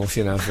festivals,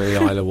 you know, for the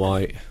Isle of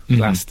Wight,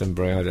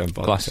 Glastonbury, I don't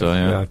bother Glasgow,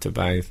 yeah. I have to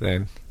bathe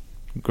then.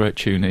 Great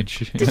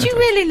tunage. Did you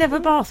really live a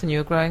bath when you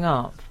were growing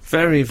up?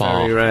 Very, Bath.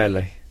 very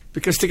rarely.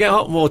 Because to get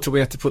hot water, we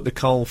had to put the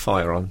coal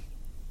fire on.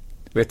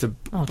 We had to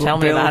Oh, tell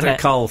me build about a it.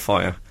 coal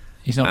fire.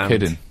 He's not And-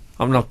 kidding.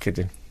 I'm not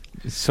kidding.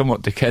 It's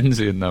somewhat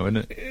Dickensian, though,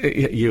 isn't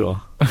it? You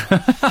are.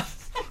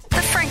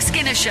 The Frank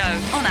Skinner Show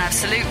on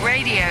Absolute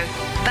Radio.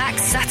 Back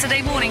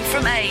Saturday morning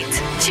from 8.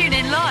 Tune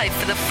in live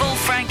for the full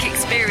Frank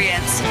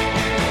experience.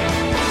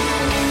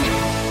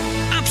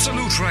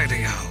 Absolute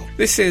Radio.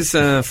 This is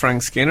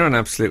Frank Skinner on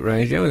Absolute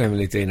Radio with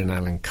Emily Dean and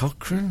Alan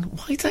Cochrane.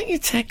 Why don't you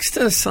text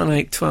us on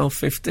 8 12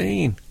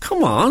 15?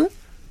 Come on.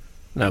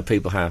 No,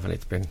 people have, and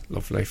it's been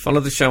lovely. Follow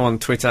the show on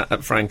Twitter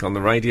at Frank on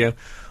the Radio,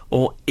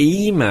 or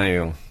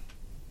email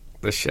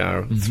the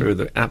show through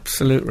the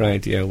Absolute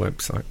Radio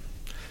website.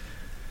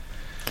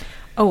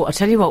 Oh, I'll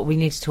tell you what we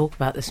need to talk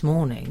about this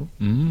morning.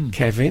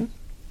 Kevin?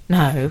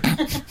 No.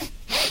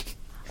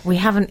 We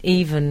haven't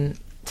even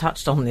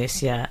touched on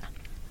this yet.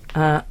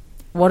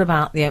 What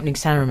about the opening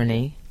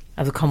ceremony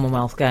of the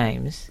Commonwealth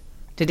Games?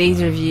 Did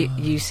either of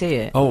you see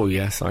it? Oh,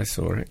 yes, I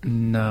saw it.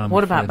 No. I'm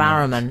What about afraid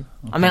not. Barrowman?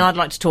 I mean, I'd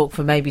like to talk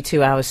for maybe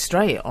 2 hours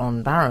straight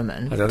on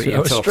Barrowman. I don't think 2 you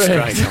hours talk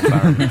straight. straight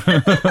on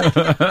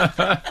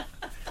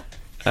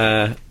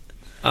Barrow.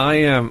 I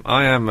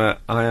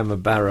am a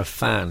Barrow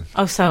fan.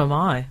 Oh, so am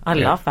I. I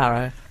Yeah. love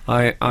Barrow.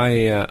 I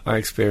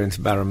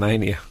experienced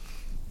Barrowmania.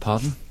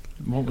 Pardon?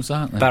 What was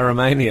that then?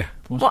 Barrowmania.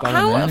 What's What?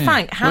 How, Barrowmania?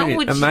 Frank? How Really,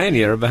 would a you?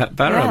 mania about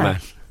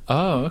Barrowman.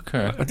 Oh,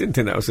 okay. I didn't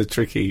think that was a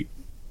tricky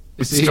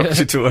Is he,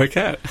 structure to work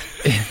out.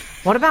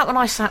 What about when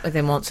I sat with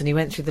him once and he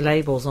went through the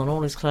labels on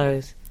all his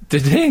clothes?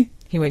 Did he?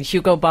 He went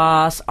Hugo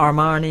Boss,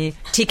 Armani,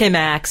 TK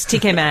Maxx,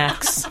 TK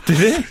Maxx. Did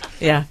he?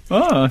 Yeah,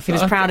 Oh, he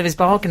was proud of his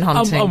bargain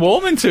hunting. I'm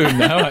warming to him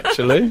now,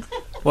 actually.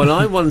 Well,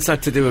 I once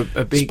had to do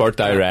a big Sport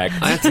Direct.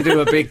 I had to do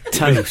a big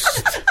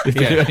toast. Did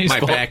you do any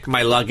sport?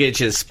 my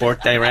luggage is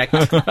Sport Direct.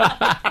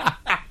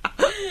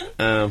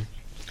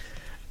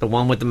 The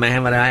one with the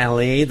Muhammad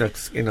Ali,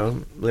 that's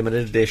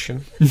limited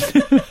edition.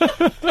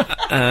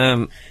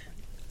 I'll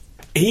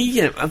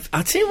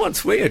tell you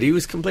what's weird. He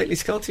was completely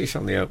Scottish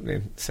on the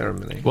opening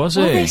ceremony. Was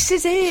he? Well, this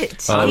is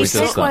it. Oh, he he does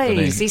that, doesn't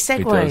he? segues. He He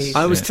segues. does.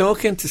 I was Yeah.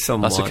 talking to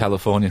someone. That's a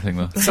California thing,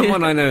 though.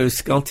 Someone I know who's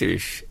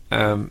Scottish.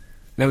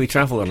 No, he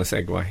travelled on a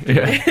Segway.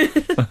 Yeah.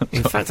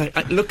 In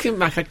fact, looking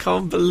back, I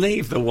can't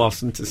believe there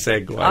wasn't a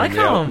Segway I in the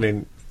can't.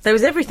 opening. There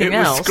was everything It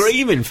was else.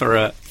 screaming for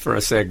a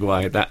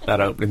Segway,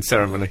 that opening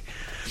ceremony.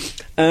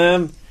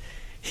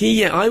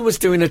 I was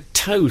doing a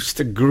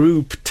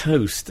group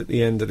toast at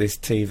the end of this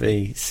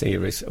TV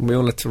series, and we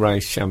all had to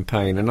raise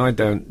champagne, and I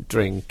don't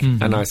drink,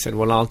 and I said,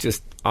 well,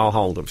 I'll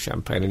hold up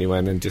champagne anyway,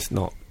 and then just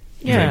not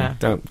Yeah.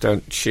 drink.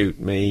 Don't shoot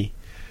me,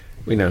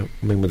 with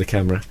the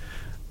camera,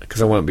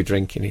 because I won't be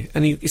drinking it.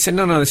 And he said,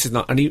 no, this is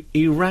not, and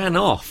he ran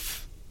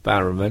off,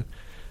 Barrowman,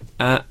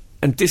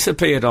 and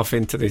disappeared off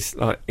into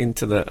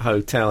into the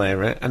hotel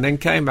area, and then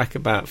came back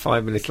about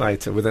 5 minutes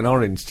later with an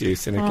orange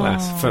juice in a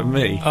glass for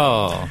me.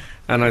 Oh.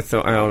 And I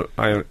thought,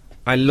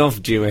 I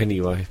loved you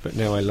anyway, but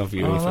now I love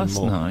you Oh, even that's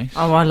more. nice.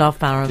 Oh, I love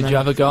Barrowman. Did you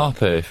have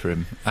agape for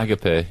him?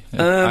 Agape?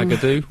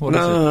 Agadoo? What is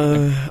it?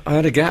 No, I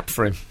had a Gap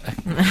for him.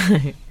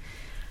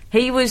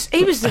 He was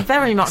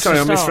very much Sorry,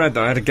 a I star. misread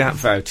that. I had a Gap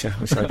voucher,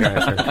 which I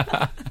gave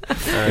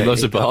him. He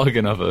loves a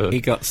bargain, I've heard. He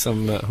got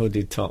some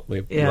hooded top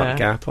with Yeah.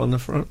 Gap on the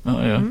front. Oh,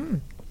 yeah.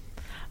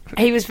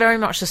 He was very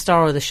much the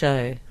star of the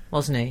show,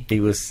 wasn't he? He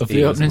was Of he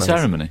the was opening amazing.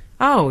 ceremony?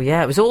 Oh,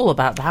 yeah, it was all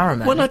about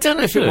Barrowman. Well, I don't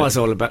know if it Good. was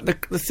all about the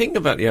thing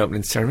about the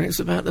opening ceremony. It was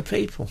about the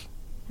people.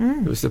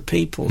 It was the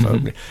people's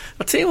opening.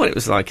 I'll tell you what it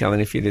was like,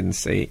 Alan. If you didn't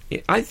see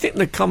it, I think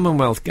the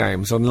Commonwealth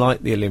Games,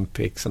 unlike the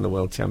Olympics and the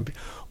World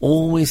Championship,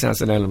 always has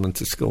an element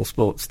of school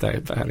sports day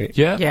about it.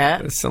 Yeah. Yeah.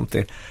 There's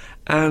something,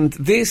 and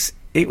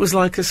it was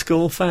like a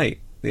school fete.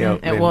 The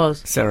opening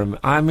was. ceremony.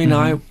 I mean,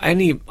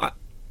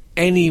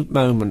 any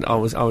moment I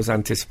was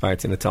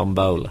anticipating a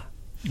tombola.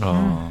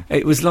 Oh.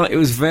 It was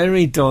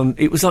very done.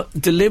 It was like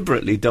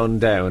deliberately done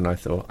down. I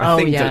thought. I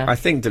think yeah. I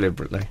think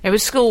deliberately. It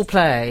was school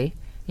play,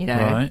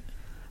 Right.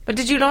 But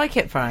did you like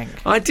it, Frank?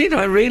 I did.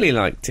 I really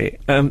liked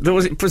it. There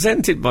was it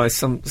presented by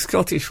some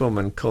Scottish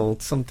woman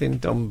called something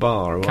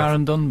Dunbar.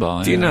 Karen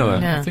Dunbar. Do you know her?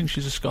 Yeah. I think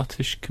she's a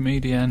Scottish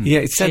comedian. Yeah,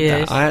 it said She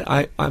that.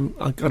 is.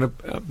 I've got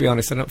to be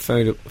honest, I'm not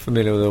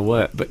familiar with her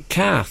work, but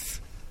Kath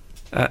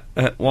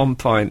at one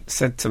point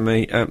said to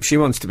me, she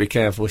wants to be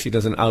careful she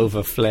doesn't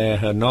over-flare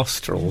her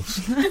nostrils.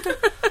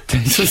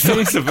 So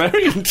it's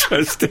very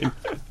interesting.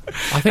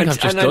 I think I've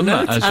just done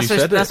that as you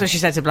said That's it. what she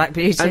said to Black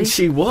Beauty. And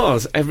she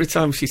was, every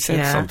time she said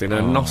Yeah. something,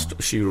 her nostril,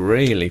 she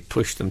really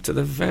pushed them to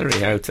the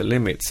very outer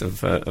limits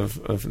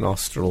of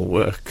nostril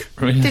work.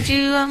 Really? Did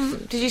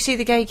you see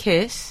the gay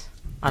kiss?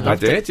 I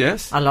loved did, it.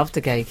 yes. I loved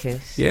the gay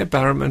kiss. Yeah,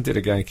 Barrowman did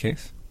a gay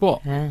kiss.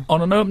 What? Yeah.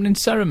 On an opening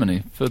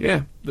ceremony for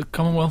Yeah. the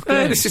Commonwealth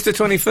Hey, Games? this is the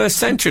 21st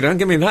century, don't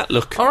give me that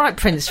look. All right,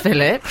 Prince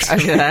Philip,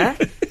 over there.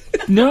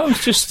 No,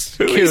 it's just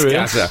Who is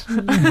curious.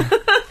 Gaza?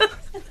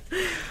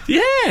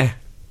 Yeah,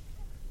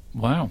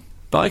 Wow.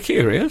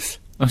 bi-curious.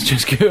 I was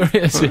just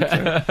curious,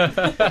 yeah.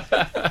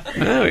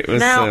 No, it was...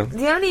 Now,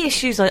 the only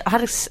issues I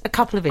had a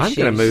couple of issues. I'm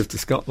going to move to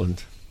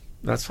Scotland.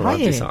 That's what Are I've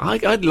you?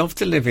 decided. I'd love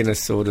to live in a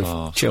sort of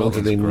Oh,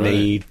 children Scotland's in great.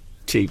 need,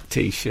 cheap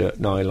T-shirt,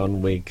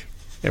 nylon wig,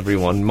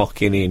 everyone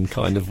mocking in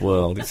kind of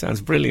world. It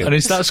sounds brilliant. And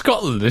is that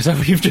Scotland? Is that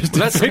what you've just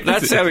depicted?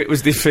 That's how it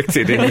was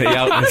depicted in the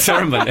opening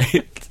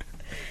ceremony.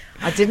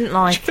 I didn't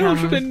like.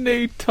 Children in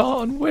need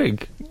tartan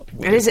wig.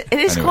 It is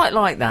Anyway. quite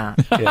like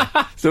that.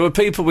 Yeah. There were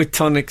people with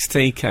tonics,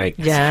 tea cakes,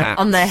 Yeah, hats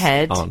on their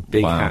head. on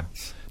big Wow.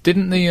 hats.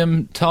 Didn't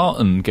the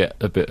tartan get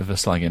a bit of a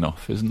slagging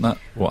off? Isn't that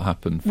what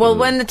happened? for Well, the-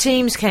 when the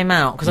teams came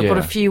out, because I've got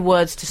a Yeah. few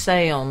words to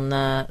say on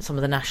some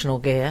of the national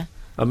gear.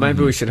 And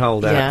maybe we should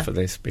hold Yeah. out for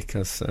this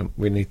because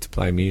we need to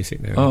play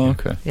music now. Oh,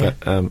 again. okay.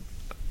 Yeah.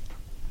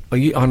 But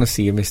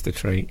honestly, you missed a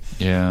treat.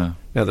 Yeah.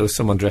 Now there was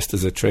someone dressed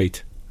as a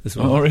treat as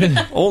well. Oh, really?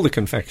 All the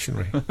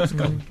confectionery. It's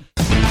gone.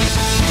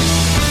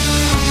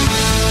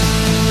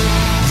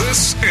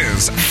 This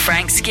is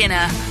Frank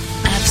Skinner,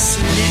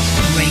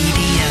 Absolute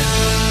Radio.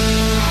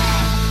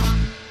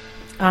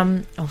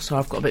 Oh, sorry,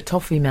 I've got a bit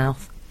toffee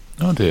mouth.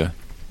 Oh, dear.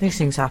 These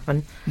things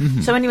happen.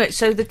 So anyway,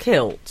 so the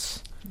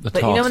kilts. The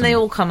But you know when tartan. they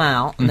all come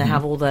out and they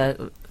have all their...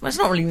 Well, it's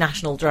not really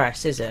national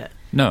dress, is it?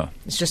 No.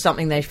 It's just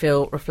something they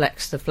feel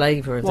reflects the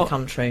flavour of What? the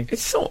country.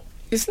 It's sort,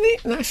 isn't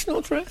it?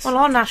 National dress. Well,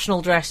 our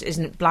national dress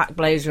isn't black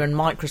blazer and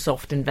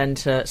Microsoft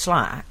inventor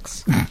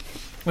slacks,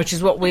 which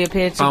is what we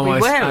appear to be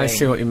wearing. I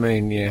see what you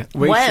mean. Yeah,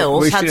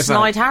 Wales should had have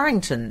Snide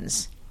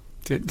Harringtons.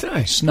 Did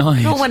they?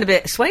 Snide. It all went a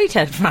bit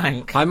sweethead,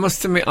 Frank. I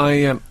must admit,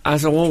 I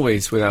as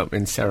always with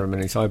opening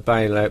ceremonies, I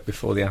bail out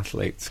before the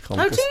athletes come.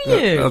 Oh, 'cause do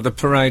you? The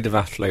parade of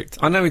athletes.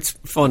 I know it's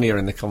funnier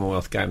in the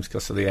Commonwealth Games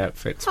because of the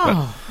outfits,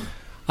 Oh.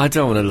 but I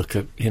don't want to look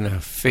at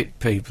fit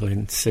people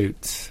in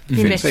suits. You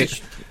Fit, missed pe-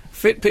 it.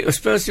 fit people,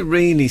 especially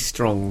really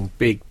strong,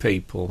 big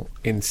people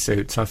in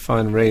suits. I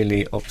find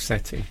really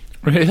upsetting.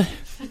 Really?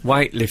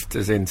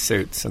 Weightlifters in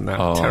suits and that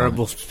Oh.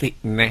 terrible thick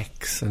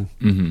necks and.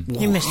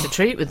 You missed a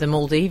treat with the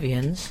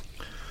Maldivians.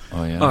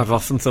 Oh, yeah. I've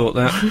often thought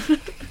that.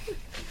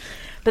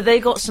 But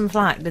they got some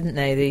flack, didn't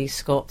they, the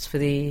Scots, for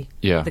the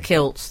Yeah.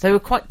 kilts. They were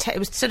quite... it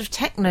was sort of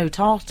techno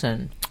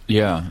tartan.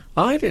 Yeah.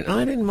 I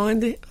didn't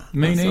mind it.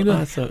 Me I thought- neither.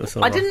 I thought it was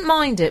all I right. didn't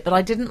mind it, but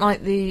I didn't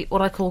like the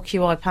what I call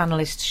QI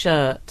panellist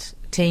shirt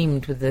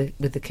teamed with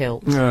the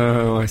kilt.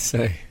 Oh, I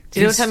see. Do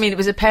you know what I mean? It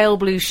was a pale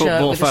blue shirt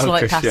Football with a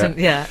slight Focus, pattern.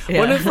 Yeah.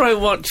 Whenever I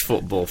watch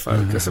Football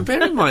Focus, and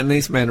bear in mind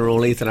these men are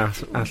all either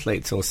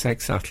athletes or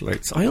sex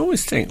athletes, I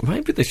always think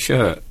maybe the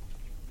shirt,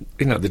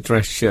 the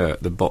dress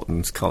shirt, the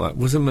bottoms, collar,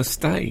 was a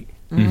mistake.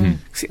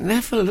 Because it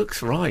never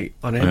looks right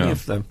on any Yeah.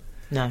 of them.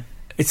 No.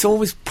 It's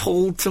always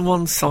pulled to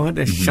one side,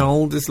 their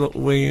shoulders look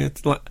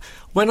weird. Like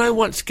when I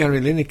watch Gary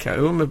Lineker,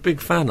 who I'm a big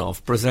fan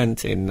of,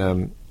 presenting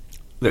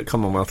the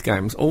Commonwealth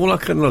Games, all I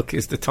can look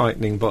is the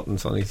tightening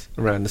buttons on his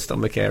around the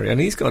stomach area,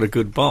 and he's got a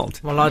good bod.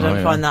 Well, I don't Oh,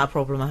 yeah. find that a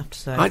problem, I have to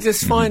say. I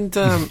just find,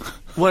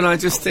 I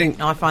just think,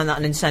 I find that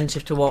an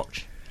incentive to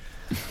watch.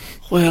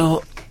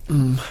 well,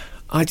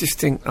 I just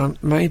think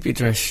maybe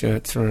dress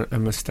shirts are a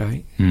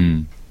mistake.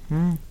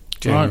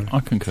 Generally. Right, I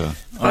concur.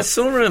 I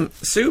saw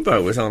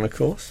Subo was on a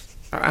course.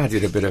 I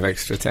added a bit of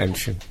extra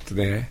tension to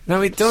there.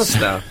 No, it does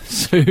though,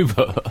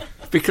 Super.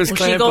 because Well,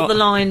 Claire she got Bot- the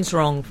lines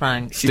wrong,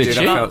 Frank. She Did did. she?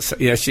 I felt so,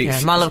 yeah, she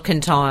Mull of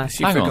Kintyre.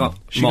 she Hang forgot. on.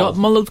 She Moll. got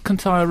Mullard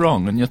Kintyre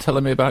wrong, and you're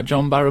telling me about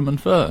John Barrowman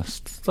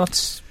first.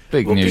 That's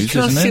big Well, news,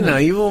 because isn't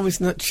it? you're always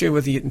not sure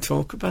whether you can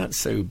talk about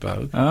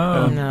Subo.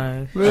 Oh.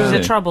 No. She's Really?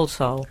 a troubled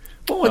soul.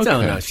 Oh, I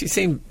don't Okay. know.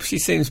 She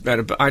seems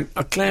better, but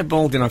Claire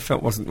Baldwin I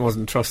felt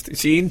wasn't trusted.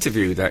 She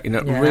interviewed her,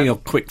 Yeah. real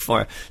quick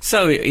fire.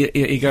 So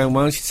you going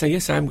well? She'd say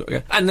yes, I'm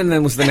going. And then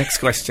there was the next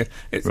question.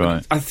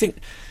 Right. I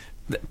think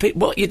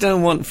what you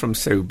don't want from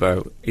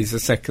Subo is a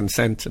second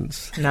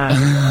sentence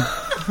No.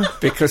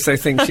 because they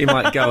think she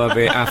might go a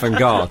bit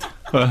avant-garde.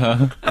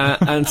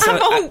 And so,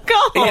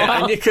 Avant-garde? yeah,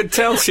 and you could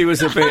tell she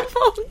was a bit.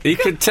 You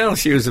could tell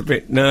she was a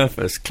bit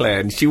nervous, Claire,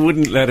 and she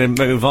wouldn't let him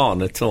move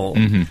on at all.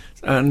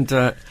 And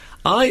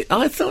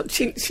I thought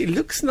she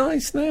looks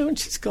nice now, and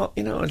she's got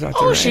I don't know.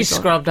 Oh, she's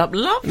scrubbed up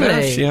lovely.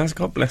 No, she has.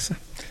 God bless her.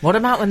 What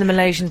about when the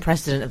Malaysian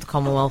president of the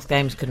Commonwealth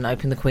Games couldn't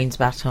open the Queen's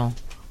Baton?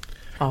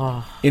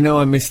 Oh, You know,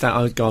 I missed that.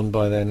 I was gone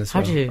by then as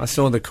well. Had you? I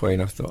saw the Queen.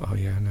 I thought, oh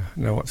yeah, I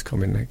know what's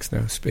coming next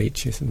now.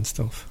 Speeches and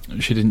stuff.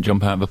 She didn't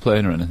jump out of a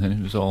plane or anything.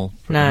 It was all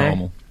pretty No.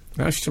 normal.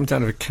 Now she jumped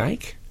out of a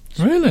cake.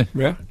 Really?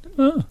 Yeah.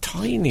 Oh,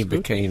 Tiny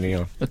bikini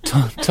on. a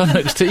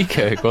Tunnock's tea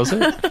cake, was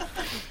it?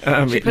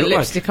 she It put looked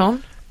lipstick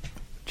on.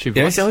 She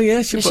Yes, was. oh yeah,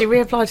 And she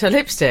reapplied her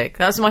lipstick.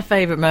 That was my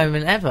favourite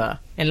moment ever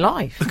in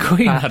life. The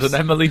Queen had an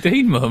Emily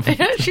Dean mum.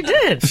 Yeah, she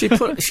did.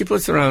 she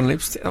puts her own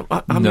lipstick.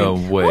 I No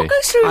mean, way. What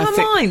goes through I her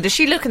think- mind? Does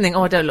she look and think,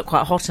 oh, I don't look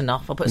quite hot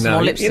enough, I'll put some no,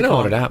 more lipstick you know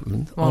on? what had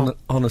happened? What?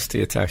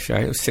 Honesty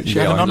attaché. It was sitting She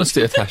had an behind,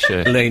 honesty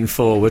attaché. leaned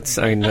forward,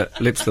 saying that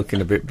lips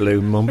looking a bit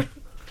blue, mum.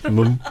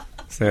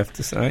 So I have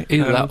to say.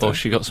 Either And, that or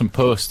she got some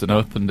post and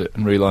opened it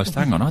and realised,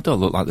 hang on, I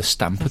don't look like the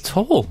stamp at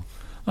all.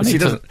 I She need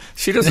to- doesn't.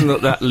 She doesn't look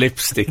that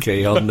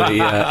lipsticky on the.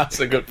 That's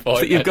a good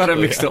point. You've got her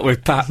actually, mixed up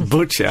with Pat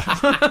Butcher.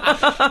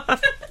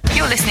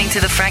 You're listening to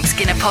the Frank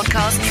Skinner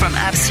podcast from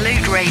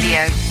Absolute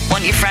Radio.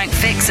 Want your Frank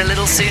fix a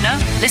little sooner?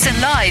 Listen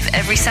live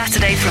every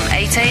Saturday from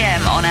 8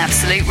 a.m. on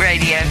Absolute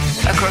Radio.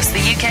 Across the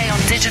UK on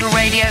digital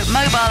radio,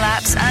 mobile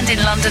apps, and in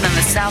London and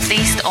the South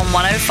East on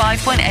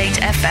 105.8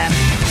 FM.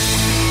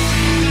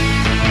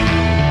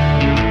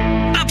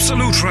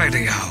 Absolute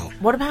Radio.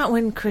 What about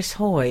when Chris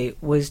Hoy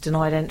was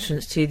denied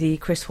entrance to the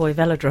Chris Hoy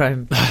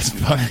Velodrome? That's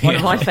funny. One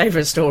of my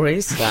favourite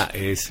stories.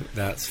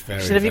 That's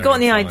very. So have you got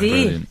any very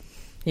idea? Brilliant.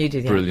 You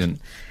do the Brilliant.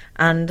 accent.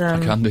 And I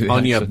can do the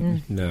On your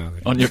accent. no.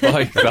 On your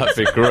bike, that'd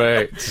be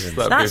great. That'd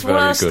that's be very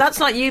worse. good. That's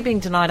like you being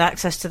denied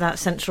access to that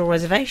central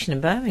reservation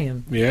in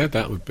Birmingham. Yeah,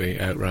 that would be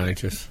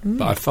outrageous.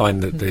 But I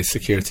find that the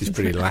security's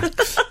pretty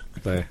lax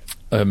there.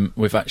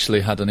 We've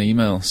actually had an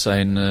email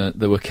saying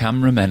there were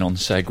cameramen on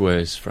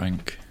Segways,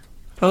 Frank.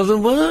 Oh, there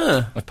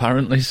were.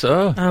 Apparently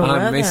so. Oh,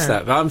 I were missed there?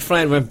 that. But I'm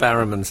afraid when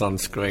Barrowman's on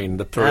screen,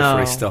 the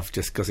periphery Oh. stuff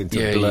just goes into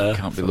Yeah, blur. you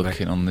can't be for me.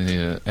 looking on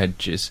the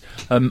edges.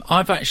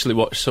 I've actually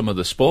watched some of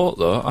the sport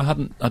though.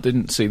 I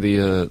didn't see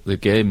the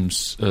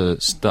games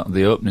start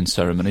the opening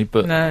ceremony,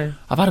 but No.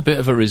 I've had a bit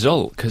of a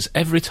result because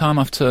every time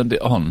I've turned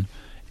it on,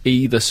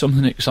 either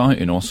something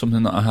exciting or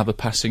something that I have a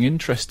passing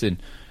interest in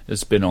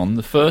has been on.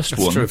 The first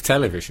That's one, true of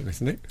television,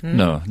 isn't it?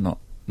 no, not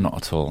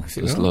at all. Is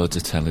it There's not? loads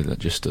of telly that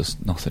just does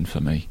nothing for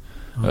me.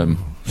 You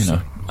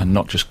know, and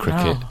not just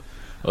cricket,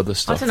 Oh. other I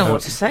stuff. don't know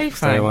what to say, Stay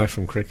Frank. away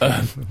from cricket.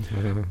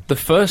 The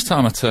first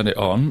time I turned it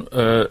on,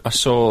 I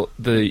saw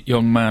the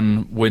young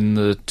man win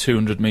the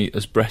 200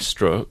 metres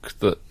breaststroke.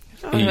 That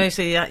Oh,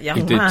 mostly that young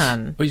he did.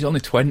 man. Well, he's only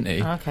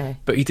 20, Okay.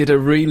 but he did a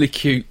really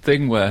cute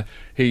thing where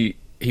he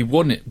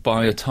won it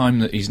by a time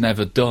that he's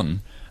never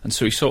done. And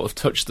so he sort of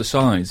touched the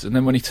sides, and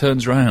then when he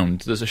turns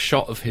round, there's a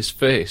shot of his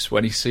face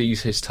when he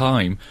sees his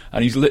time,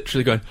 and he's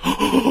literally going,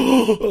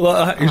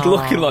 like that. He's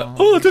looking like,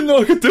 oh, I didn't know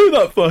I could do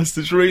that fast.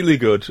 It's really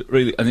good,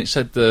 really. And it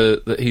said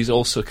that he's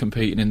also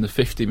competing in the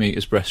 50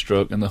 metres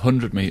breaststroke and the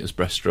 100 metres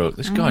breaststroke.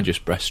 This guy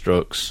just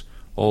breaststrokes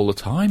all the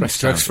time.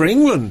 Breaststrokes for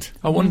England.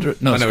 I wonder.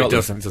 No, Oh, no, it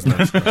Scotland. doesn't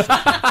it?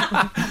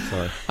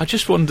 Sorry. I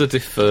just wondered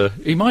if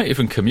he might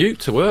even commute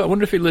to work. I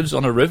wonder if he lives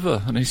on a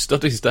river and he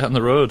studies down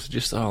the road.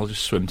 I'll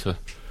just swim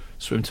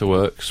to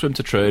work, swim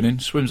to training,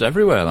 swims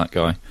everywhere, that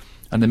guy.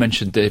 And they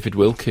mentioned David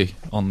Wilkie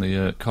on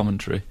the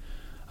commentary.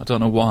 I don't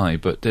know why,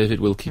 but David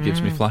Wilkie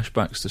gives me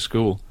flashbacks to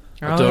school.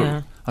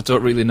 I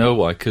don't really know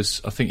why,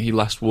 because I think he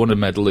last won a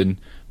medal in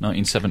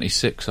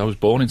 1976. I was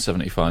born in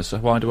 75, so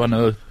why do I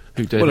know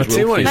who David Well, I tell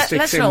you what, Wilkie is? sticks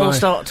Let's in not all my-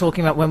 start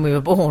talking about when we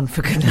were born,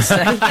 for goodness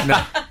sake.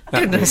 No,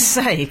 Goodness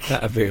sake.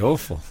 that'd be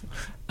awful.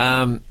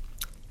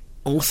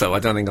 Also, I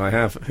don't think I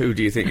have. Who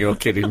do you think you're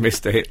kidding,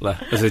 Mr. Hitler,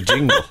 as a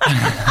jingle?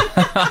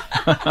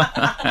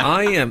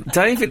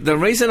 David. The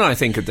reason I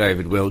think of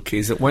David Wilkie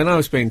is that when I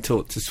was being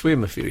taught to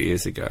swim a few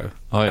years ago,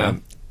 Oh, yeah.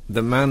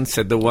 the man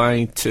said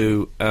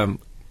the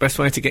best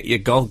way to get your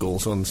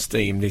goggles on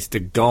steam is to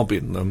gob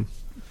in them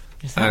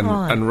Is that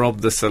right? and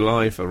rob the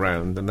saliva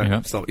around. And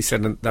that's what he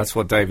said. And that's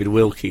what David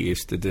Wilkie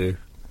used to do.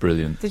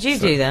 Brilliant. Did you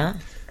do that?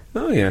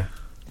 Oh yeah.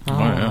 Oh,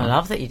 yeah. I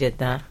love that you did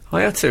that.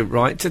 I had to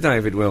write to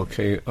David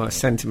Wilkie. I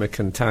sent him a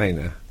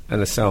container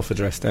and a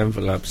self-addressed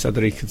envelope so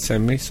that he could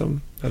send me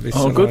some of his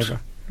Oh,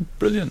 saliva. good.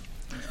 Brilliant.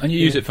 And you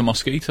use it for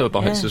mosquito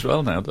bites Yeah. as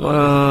well now, don't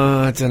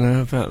I don't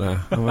know about that.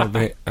 I'm a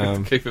bit.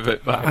 you? Keep a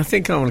bit back. I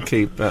think I want to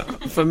keep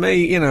that. For me,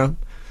 you know,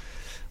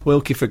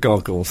 Wilkie for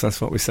goggles. That's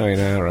what we say in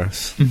our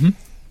house.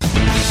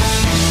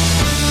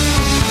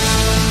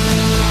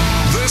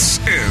 This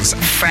is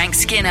Frank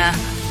Skinner,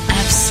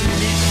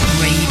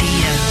 Absolute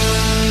Radio.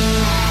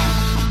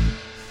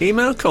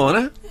 Email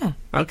corner. Yeah.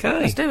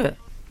 Okay. Let's do it.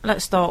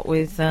 Let's start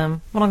with what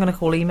I'm going to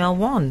call email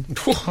 1.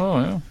 Oh,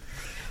 yeah.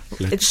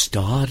 Let's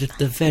start at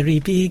the very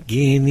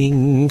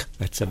beginning.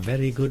 That's a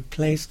very good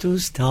place to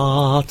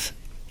start.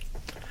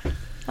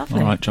 Lovely.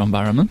 All right, John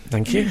Barrowman.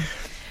 Thank you.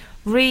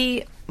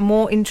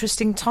 More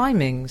interesting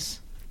timings.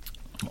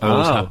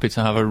 Always Oh. happy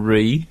to have a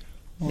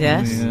on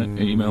Yes.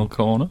 the email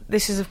corner.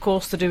 This is, of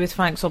course, to do with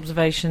Frank's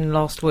observation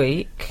last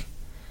week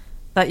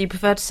that you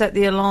prefer to set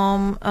the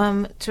alarm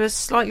to a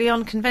slightly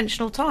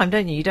unconventional time,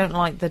 don't you? You don't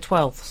like the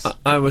 12ths.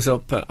 I was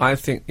up, I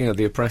think,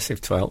 the oppressive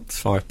 12ths,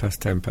 5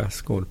 past, 10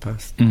 past, quarter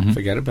past.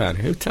 Forget about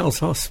it. Who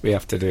tells us we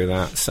have to do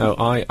that? So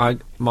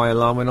my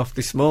alarm went off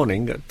this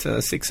morning at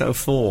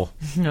 6:04.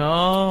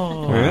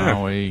 No. Yeah.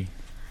 Wowie.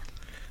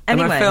 And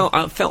Anyway,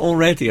 I felt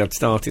already I'd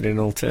started an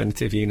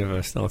alternative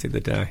universe, started the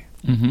day.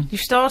 you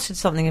started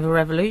something of a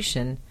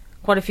revolution.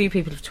 Quite a few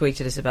people have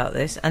tweeted us about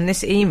this, and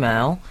this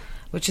email,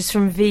 which is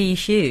from V.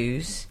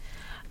 Hughes,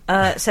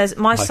 says,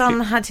 my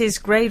son had his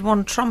grade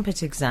 1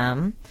 trumpet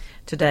exam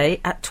today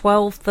at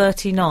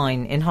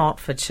 12:39 in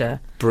Hertfordshire.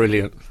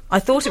 Brilliant. I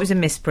thought it was a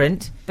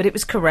misprint, but it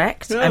was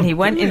correct, and he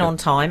went in on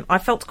time. I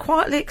felt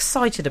quietly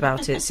excited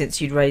about it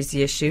since you'd raised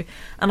the issue,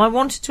 and I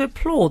wanted to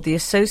applaud the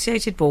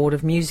Associated Board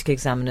of Music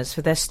Examiners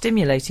for their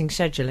stimulating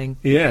scheduling.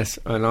 Yes,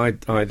 and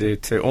I do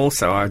too.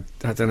 Also, I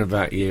don't know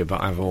about you,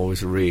 but I've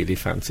always really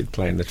fancied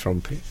playing the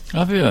trumpet.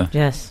 Have you?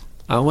 Yes.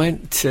 I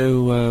went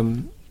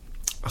to,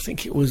 I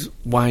think it was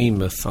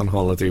Weymouth on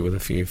holiday with a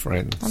few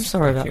friends. I'm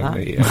sorry about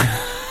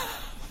that.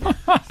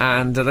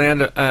 And they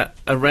had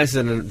a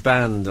resonant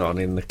band on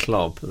in the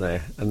club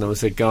there, and there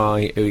was a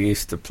guy who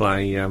used to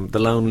play the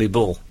Lonely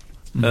Bull,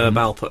 Herb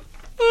Alpert.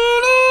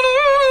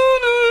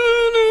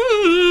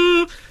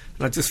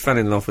 And I just fell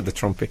in love with the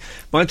trumpet.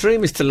 My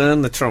dream is to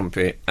learn the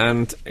trumpet,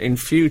 and in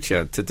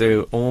future to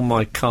do all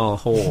my car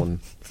horn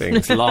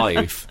things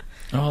live.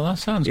 Oh, that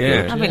sounds Yeah.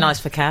 good. That'd be nice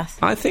for Kath.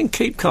 I think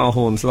Keep Car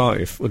Horns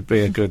Live would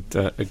be a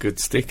good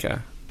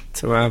sticker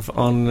to have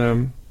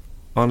on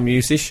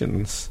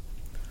musicians.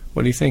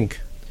 What do you think?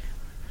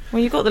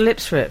 Well, you've got the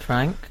lips for it,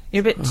 Frank.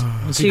 You're a bit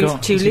Has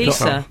too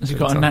Lisa. Has he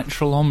got a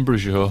natural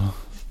embrasure?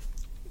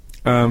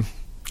 Have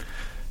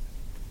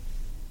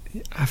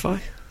I?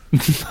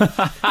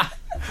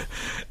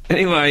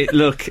 Anyway,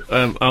 look,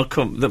 I'll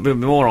come. There'll be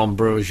more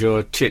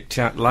embrasure chit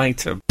chat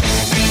later.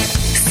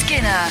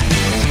 Skinner,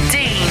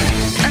 Dean,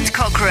 and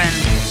Cochrane.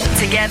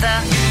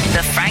 Together,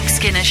 The Frank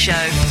Skinner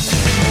Show.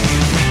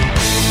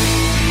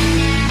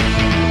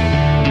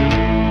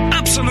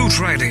 Absolute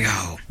Radio.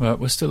 Well,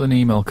 we're still in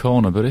email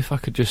corner, but if I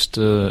could just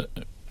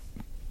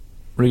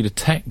read a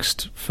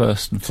text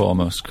first and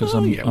foremost, because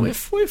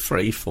we're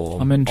free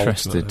form. I'm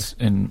interested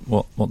in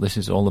what this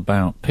is all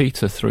about.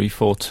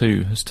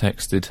 Peter342 has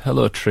texted,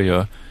 hello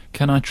trio,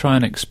 can I try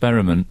an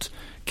experiment?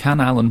 Can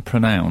Alan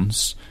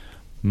pronounce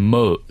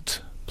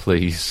moat,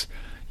 please?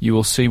 You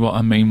will see what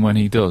I mean when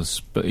he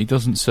does, but he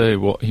doesn't say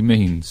what he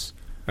means.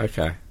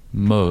 Okay.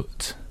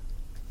 Moat.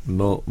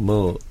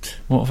 Moat.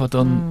 What have I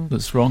done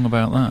that's wrong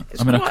about that?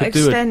 It's quite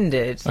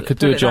extended. I could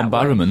do a John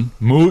Barrowman.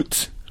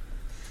 Moat.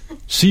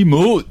 See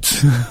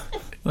moat.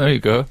 There you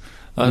go.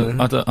 I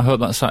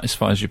hope that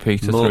satisfies you,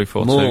 Peter.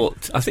 342.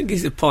 Moat. I think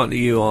it's the point that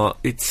you are.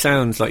 It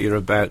sounds like you're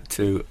about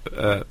to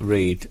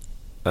read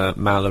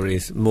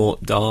Mallory's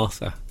Mort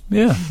D'Arthur.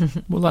 Yeah.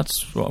 Well,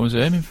 that's what I was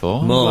aiming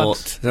for. Mort.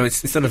 So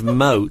it's instead of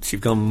moat,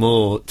 you've gone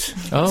mort.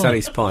 Oh. Is that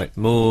his point?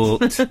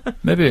 Mort.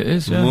 Maybe it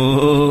is. Yeah.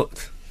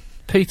 Mort.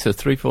 Peter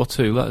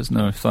 342. Let us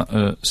know if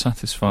that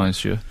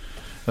satisfies you.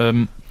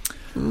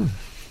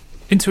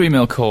 Into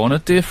email corner,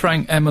 dear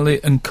Frank, Emily,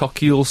 and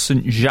Coquille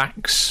St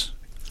Jacques.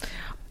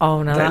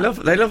 Oh no,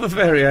 They love a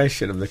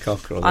variation of the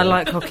cockerel. I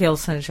like Coquille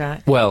St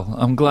Jacques. Well,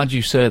 I'm glad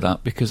you say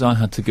that because I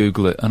had to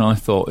Google it and I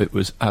thought it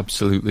was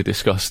absolutely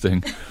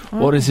disgusting.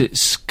 What is it?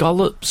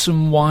 Scallops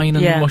and wine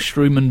and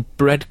mushroom and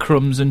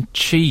breadcrumbs and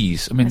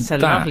cheese. I mean, it's a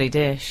lovely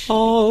dish.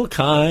 All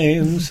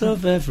kinds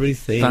of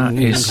everything. That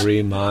is.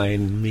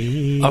 Remind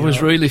me. I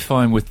was really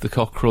fine with the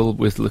cockerel,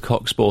 with Le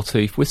Coq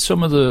Sportif, with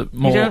some of the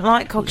more. You don't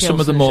like Coquille some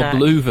of the St more Jacques?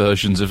 blue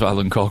versions of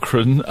Alan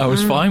Cochrane. I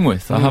was fine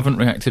with. I haven't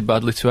reacted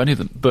badly to any of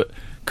them, but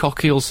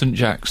Coquille St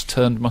Jacques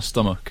turned my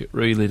stomach. It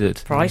really did.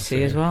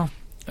 Pricey as well.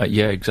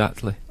 Yeah,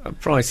 exactly.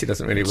 Pricey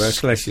doesn't really work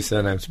unless your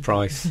surname's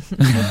Price.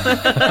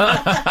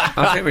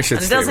 I think we should.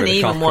 And it stick doesn't with the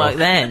even cockerel. work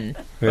then.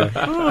 Yeah.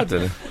 Oh, I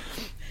don't know.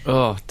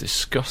 Oh,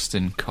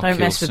 disgusting Coquille Don't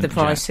mess with the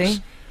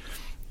St.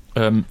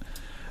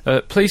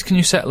 Pricey. Please can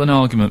you settle an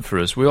argument for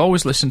us? We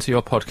always listen to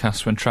your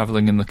podcast when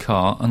travelling in the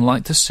car and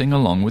like to sing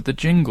along with the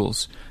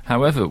jingles.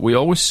 However, we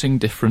always sing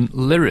different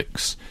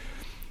lyrics.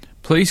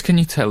 Please can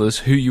you tell us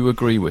who you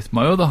agree with?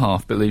 My other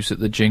half believes that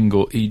the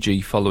jingle,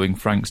 e.g. following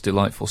Frank's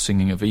delightful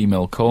singing of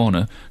Email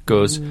Corner,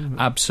 goes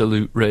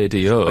Absolute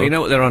Radio. Oh, you know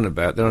what they're on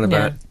about? They're on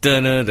about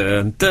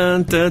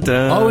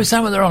dun-dun-dun-dun-dun-dun. Oh, is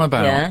that what they're on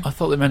about? Yeah. I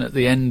thought they meant at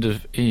the end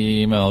of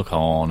Email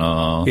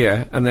Corner.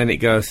 Yeah, and then it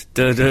goes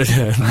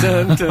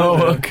dun-dun-dun-dun-dun.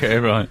 Oh, okay,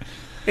 right.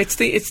 It's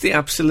the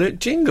absolute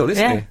jingle,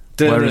 isn't Yeah.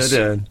 it? Whereas-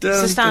 It's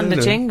a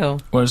standard jingle.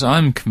 Whereas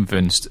I'm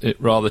convinced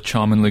it rather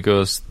charmingly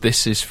goes,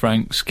 This is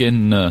Frank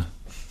Skinner.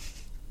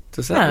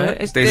 Does that No, work?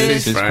 it's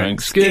This is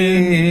Frank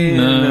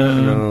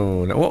Skinner.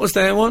 No. What was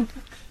their one?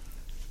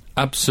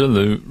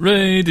 Absolute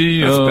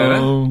Radio. That's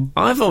better.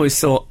 I've always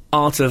thought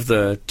Art of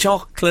the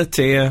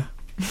Chocolatier,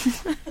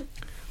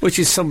 which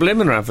is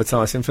subliminal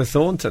advertising for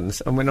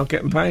Thorntons, and we're not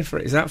getting paid for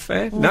it. Is that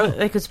fair? Well, No.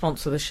 they could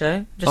sponsor the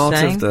show. Just Art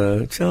saying. of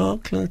the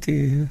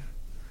Chocolatier.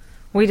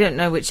 We don't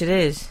know which it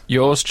is.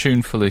 Yours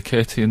tunefully,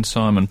 Katie and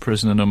Simon,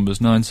 prisoner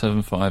numbers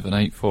 975 and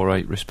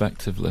 848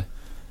 respectively.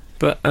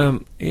 But,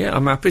 yeah,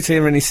 I'm happy to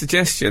hear any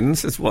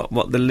suggestions as what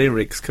the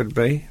lyrics could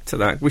be to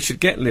that. We should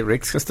get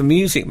lyrics, because the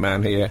music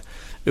man here,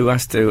 who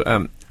has to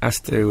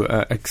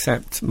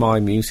accept my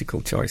musical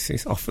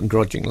choices, often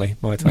grudgingly,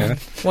 might I add.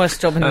 Worst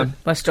job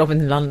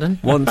in London.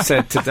 Once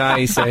said to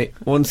Daisy,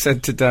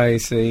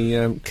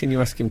 can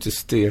you ask him to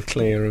steer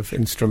clear of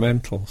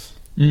instrumentals?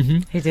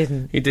 Mm-hmm. He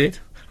didn't. He did.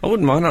 I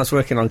wouldn't mind, I was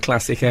working on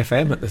Classic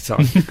FM at the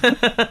time.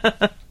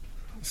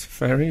 It's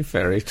very,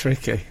 very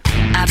tricky.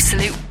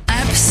 Absolute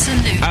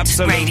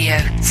Radio.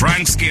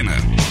 Frank Skinner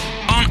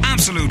on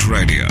Absolute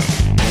Radio.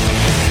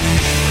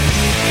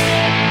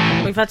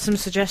 We've had some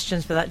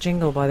suggestions for that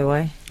jingle, by the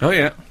way. Oh,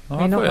 yeah.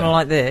 You're not going to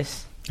like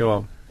this. Go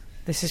on.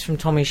 This is from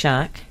Tommy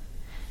Shack.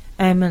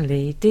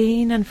 Emily,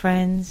 Dean and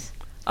Friends.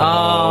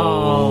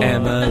 Oh.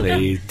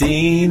 Emily,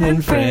 Dean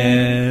and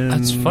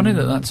Friends. That's funny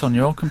that's on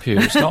your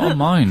computer. It's not on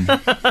mine.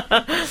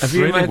 Have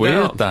you really made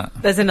weird, that.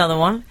 There's another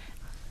one.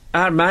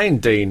 Our main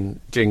Dean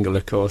jingle,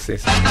 of course,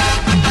 is...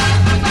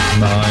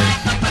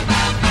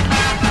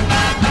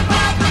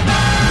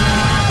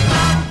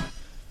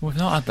 We've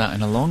not had that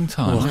in a long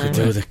time. I could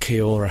do with a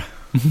Kiora.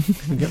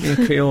 Can you get me a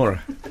Kiora?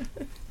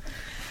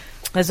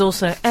 There's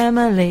also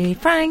Emily,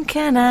 Frank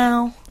and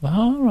Al.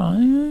 All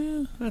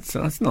right.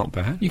 That's not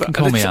bad. You can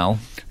call me Al.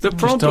 The Just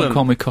problem... don't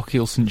call me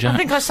Cocky St Jack. I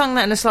think I sung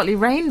that in a slightly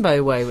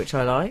rainbow way, which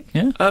I like.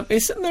 Yeah.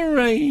 Isn't there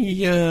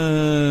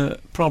a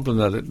problem,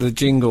 though, that the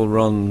jingle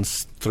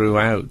runs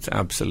throughout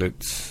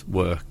Absolute's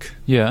work?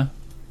 Yeah.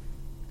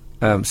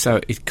 So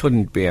it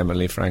couldn't be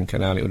Emily, Frank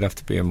and Al. It would have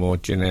to be a more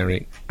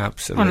generic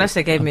Absolute. Well, unless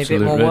they gave me a bit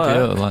Absolute more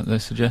Radio, work. like they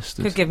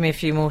suggested. Could give me a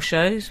few more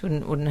shows,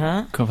 wouldn't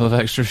hurt. A couple of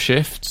extra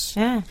shifts.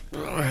 Yeah.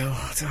 Well,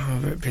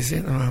 I'm a bit busy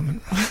at the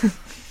moment.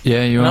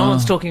 Yeah, you No are.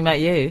 one's talking about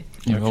you.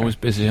 You're always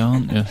busy,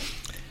 aren't you?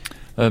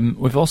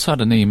 We've also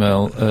had an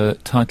email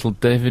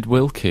titled David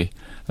Wilkie.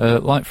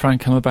 Like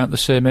Frank, I'm about the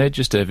same age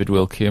as David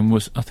Wilkie,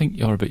 and I think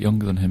you're a bit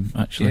younger than him,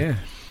 actually. Yeah.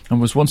 And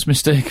was once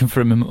mistaken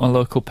for him at my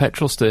local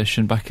petrol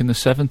station back in the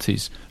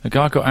 70s. A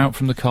guy got out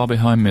from the car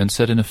behind me and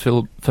said in a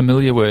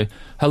familiar way,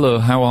 "Hello,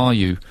 how are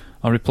you?"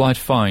 I replied,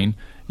 "Fine."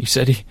 He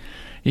said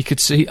he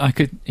could see I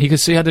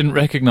didn't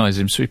recognise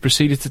him, so he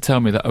proceeded to tell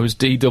me that I was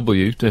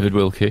DW, David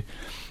Wilkie,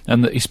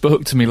 and that he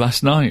spoke to me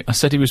last night. I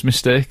said he was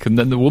mistaken.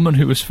 Then the woman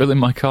who was filling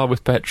my car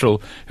with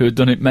petrol, who had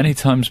done it many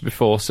times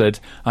before,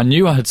 said, "I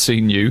knew I had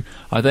seen you."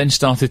 I then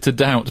started to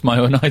doubt my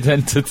own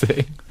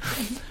identity.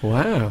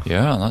 Wow.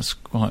 Yeah, that's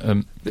quite...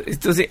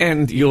 Does it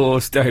end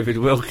yours, David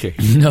Wilkie?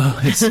 No,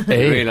 it's I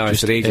A.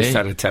 realised that he just A.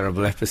 had a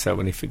terrible episode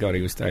when he forgot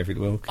he was David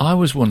Wilkie. I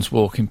was once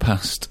walking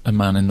past a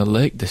man in the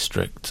Lake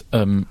District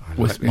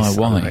with my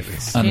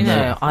wife. You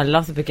know, I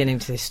love the beginning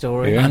to this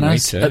story. Yeah. And me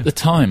as, too. at the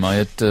time, I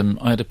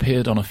had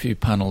appeared on a few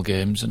panel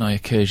games, and I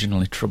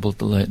occasionally troubled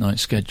the late night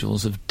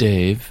schedules of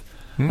Dave.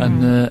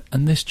 And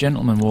this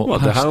gentleman walked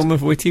What, past. the home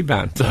of witty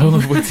banter? The home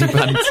of witty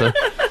banter.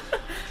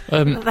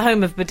 The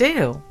home of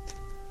Badil.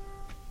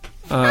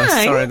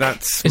 Sorry,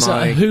 that's Is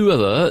that a Who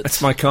alert?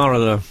 That's my car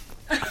alarm.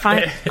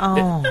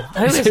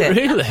 Who is it?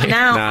 Really?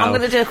 Now, No. I'm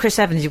going to do a Chris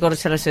Evans. You've got to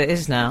tell us who it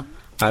is now.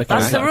 Okay.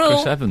 That's Is the that rule.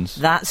 Chris Evans?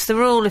 That's the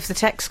rule. If the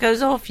text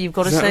goes off, you've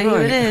got to Is that say who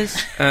right? it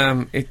is.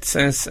 It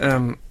says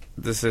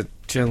there's a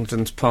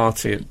children's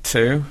party at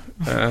 2.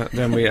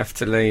 Then we have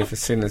to leave as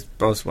soon as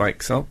Boz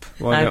wakes up.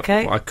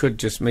 Okay. I could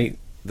just meet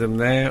them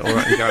there, or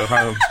I can go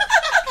home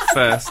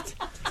first.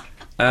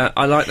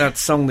 I like that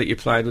song that you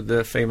played with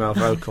the female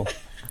vocal.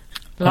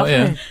 Lovely.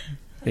 yeah.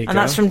 There you And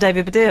go. that's from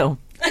David Badil.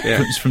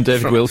 Yeah. It's from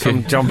David Wilkie.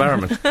 From John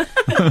Barrowman.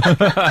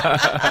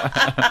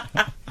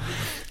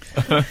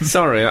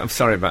 Sorry, I'm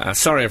sorry about that.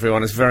 Sorry,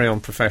 everyone. It's very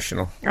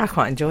unprofessional. I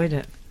quite enjoyed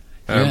it.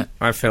 Yeah.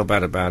 I feel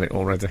bad about it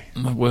already.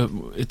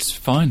 Well, it's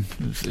fine.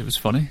 It was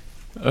funny.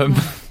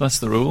 That's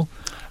the rule.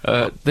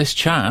 This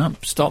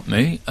chap stopped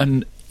me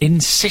and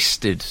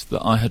insisted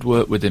that I had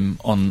worked with him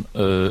on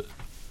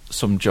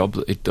some job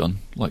that he'd done,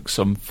 like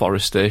some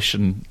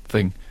forestation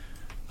thing.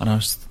 And I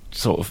was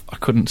I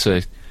couldn't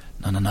say,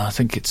 no, I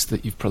think it's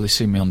that you've probably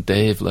seen me on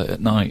Dave late at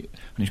night.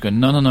 And he's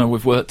going, no,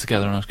 we've worked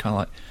together. And I was kind of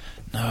like,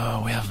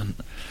 no, we haven't.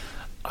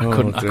 I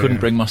couldn't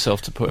bring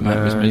myself to put him out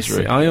of his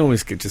misery. See, I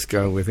always could just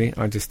go with it.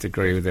 I just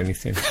agree with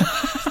anything.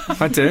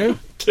 I do.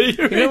 Do you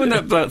You know when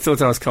that bloke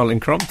thought I was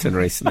Colin Crompton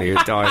recently, who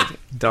died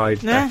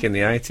Yeah. back in the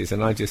 80s,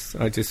 and I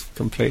just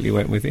completely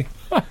went with it.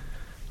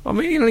 I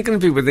mean, you're only going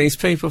to be with these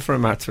people for a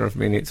matter of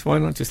minutes. Why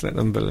not just let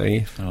them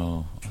believe?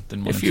 Oh, I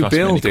didn't want If him you to ask me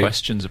any build it-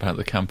 questions about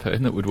the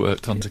campaign that we'd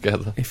worked on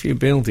together. If you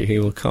build it, he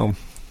will come.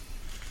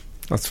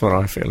 That's what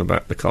I feel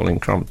about the Colin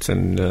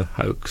Crompton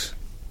hoax.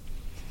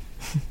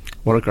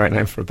 What a great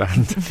name for a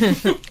band.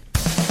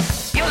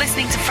 You're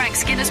listening to Frank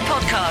Skinner's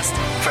podcast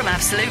from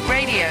Absolute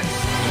Radio.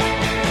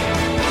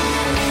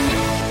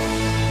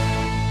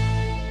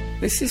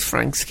 This is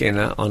Frank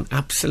Skinner on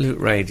Absolute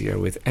Radio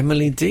with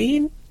Emily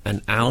Dean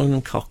and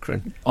Alan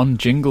Cochrane. On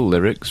jingle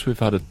lyrics, we've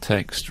had a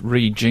text,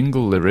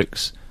 re-jingle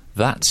lyrics,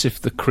 that's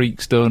if the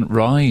creeks don't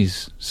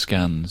rise,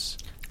 scans.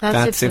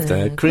 That's if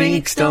the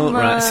creeks don't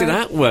rise. See,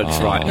 that works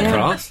right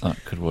across.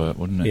 That could work,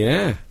 wouldn't it?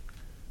 Yeah.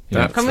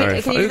 That's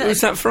very fun.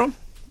 Who's that from?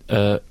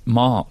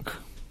 Mark.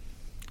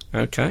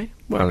 Okay.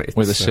 Well, it's...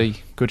 With a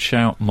C. Good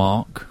shout,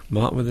 Mark.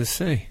 Mark with a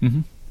C.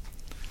 Mm-hmm.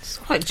 It's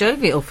quite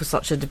jovial for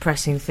such a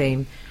depressing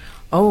theme.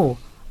 Oh,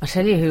 I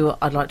tell you who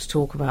I'd like to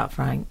talk about,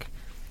 Frank.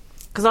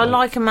 Because I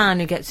like a man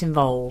who gets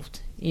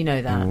involved. You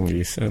know that.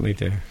 You certainly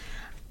do.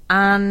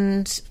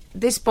 And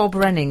this Bob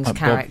Rennings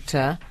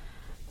character,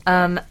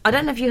 I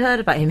don't know if you heard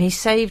about him. He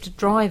saved a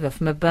driver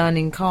from a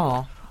burning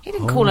car. He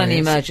didn't call any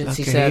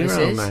emergency services.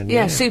 Hero man,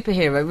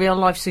 superhero, real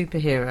life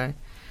superhero.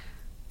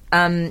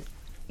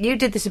 You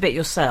did this a bit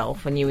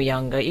yourself when you were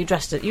younger. You were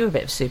a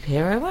bit of a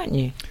superhero, weren't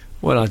you?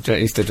 Well, I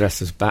used to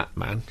dress as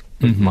Batman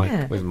with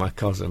my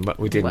cousin, but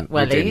we didn't.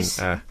 We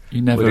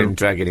didn't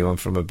drag anyone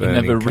from a burning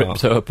car. You never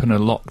ripped open a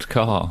locked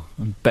car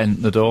and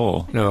bent the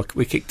door. No,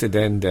 we kicked a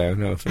den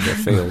down for the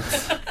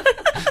fields.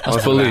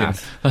 That's bullying.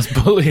 That's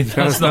bullying.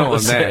 That's not the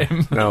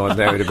same. No one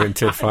there would have been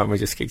too far. We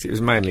just kicked it. It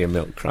was mainly a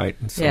milk crate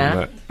and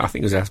some. I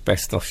think it was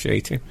asbestos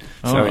sheeting.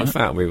 So in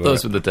fact, we were.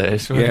 Those were the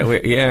days.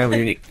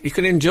 You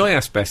could enjoy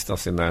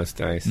asbestos in those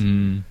days.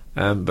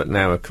 But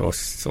now, of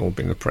course, it's all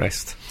been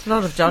oppressed. A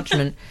lot of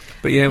judgment.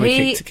 But yeah,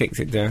 we kicked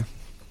it down.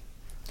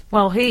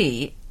 Well,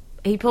 he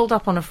pulled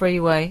up on a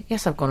freeway.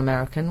 Yes, I've gone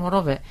American. What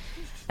of it?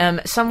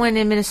 Somewhere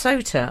near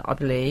Minnesota, I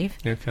believe.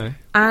 Okay.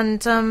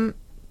 And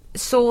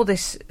saw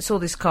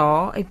this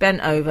car. He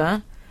bent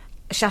over,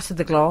 shattered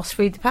the glass,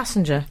 freed the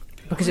passenger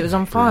because it was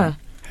on fire.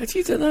 How do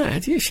you do that? How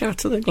do you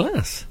shatter the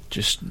glass?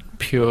 Just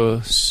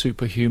pure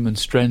superhuman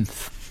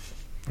strength.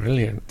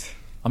 Brilliant.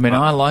 I mean,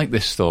 I like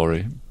this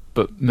story,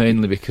 but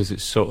mainly because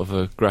it's sort of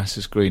a grass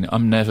is green.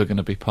 I'm never going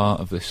to be part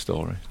of this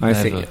story. I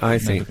think.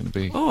 Never gonna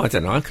be. Oh, I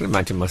don't know. I can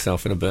imagine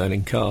myself in a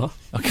burning car.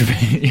 I could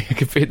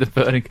be the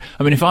burning.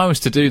 I mean, if I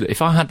was to do that,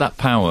 if I had that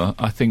power,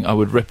 I think I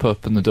would rip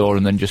open the door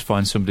and then just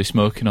find somebody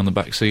smoking on the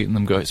back seat and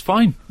them go, "It's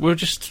fine. We're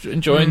just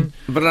enjoying."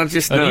 But I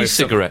just know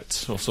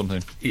e-cigarettes or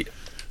something.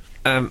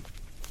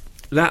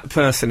 That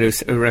person who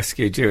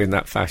rescued you in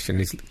that fashion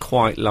is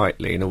quite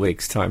likely in a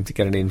week's time to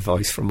get an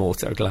invoice from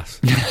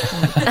Autoglass.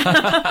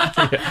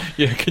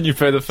 Yeah, can you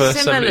pay the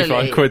first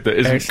 £75 that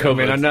isn't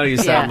covered? I mean, I know you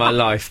saved my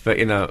life, but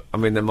I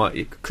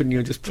mean, couldn't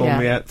you just pull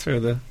me out through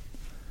the?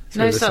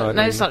 No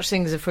such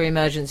thing as a free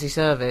emergency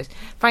service.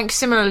 Frank,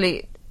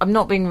 similarly, I'm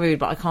not being rude,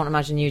 but I can't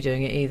imagine you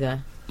doing it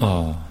either.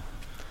 Oh.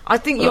 I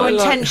think your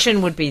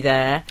intention would be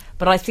there,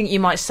 but I think you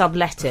might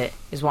sublet it,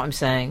 is what I'm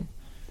saying.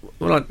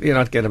 Well,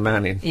 I'd get a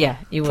man in. Yeah,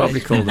 you would.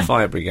 Probably call the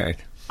fire brigade.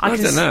 I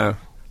don't know.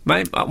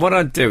 Maybe, what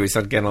I'd do is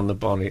I'd get on the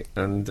bonnet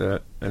and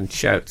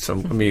shout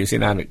some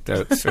amusing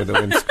anecdotes through the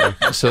windscreen.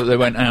 So they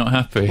went out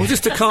happy? Well,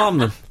 just to calm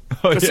them.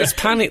 Because it's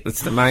panic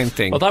that's the main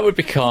thing. Well, that would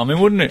be calming,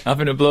 wouldn't it?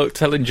 Having a bloke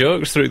telling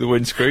jokes through the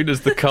windscreen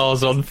as the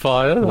car's on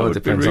fire. Well, it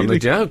depends on the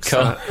jokes.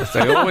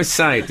 They always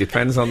say it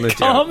depends on the joke.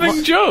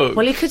 Calming joke?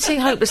 Well, he could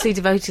sing Hopelessly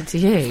Devoted to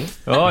You.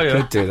 Oh, yeah.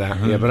 I could do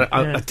that, yeah. But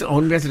I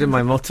wouldn't be able to do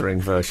my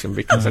muttering version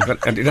because I'd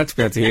have to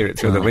be able to hear it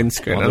through the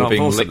windscreen. Well, and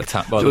also,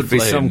 there would be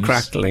some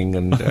crackling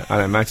and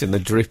I imagine the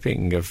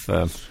dripping of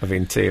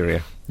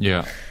interior.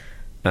 Yeah.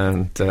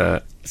 And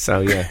I'd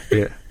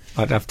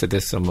have to do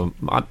some,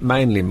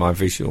 mainly my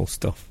visual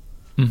stuff.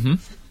 Mm-hmm.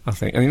 I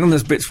think. I mean,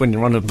 there's bits when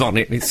you're on a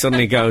bonnet and it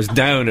suddenly goes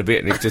down a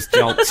bit and it just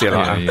jolts you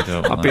like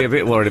that. I'd be a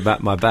bit worried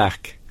about my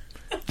back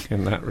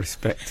in that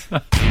respect.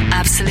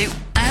 Absolute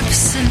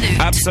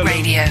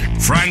Radio.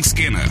 Frank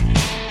Skinner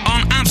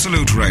on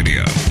Absolute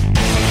Radio.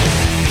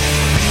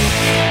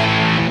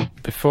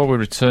 Before we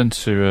return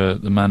to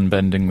the man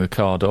bending the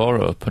car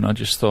door open, I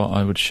just thought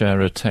I would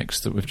share a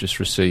text that we've just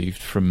received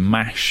from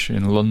Mash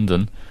in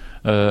London.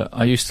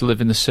 I used to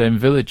live in the same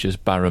village as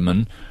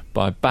Barrowman,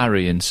 by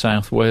Barry in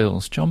South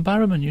Wales. John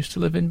Barrowman used to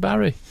live in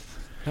Barry.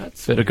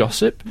 That's a bit of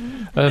gossip.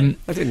 I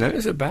didn't know he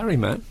was a Barry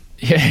man.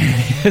 Yeah,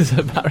 he is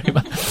a Barry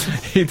man.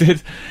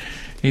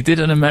 He did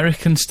an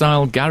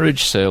American-style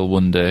garage sale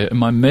one day, and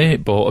my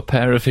mate bought a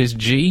pair of his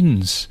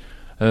jeans.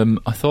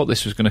 I thought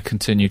this was going to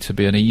continue to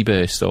be an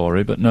eBay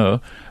story, but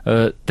no.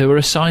 They were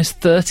a size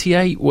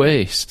 38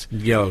 waist.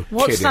 Yo,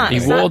 what's kidding. that?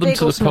 He wore them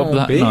to the pub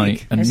that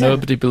night, and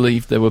nobody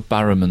believed they were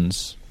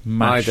Barrowmans.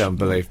 I don't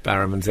believe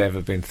Barrowman's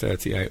ever been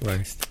 38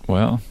 waist.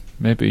 Well,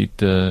 maybe he'd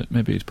pulled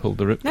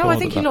the ripcord. No, I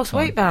think he lost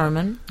weight,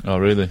 Barrowman. Oh,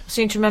 really? I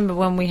seem to remember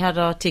when we had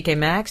our TK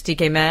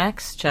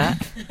Maxx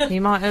chat. He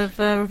might have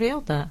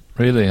revealed that.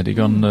 Really? Had he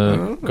gone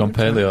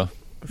paleo?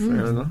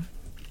 Fair enough.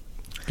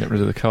 Get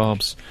rid of the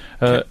carbs.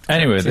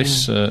 Anyway,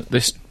 this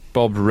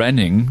Bob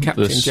Renning,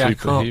 Captain the Jack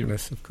superhero,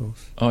 Harkness, of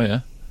course. Oh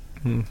yeah.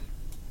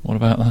 What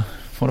about that?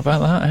 What about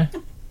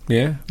that?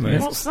 Yeah, maybe.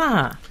 What's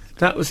that?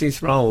 That was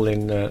his role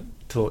in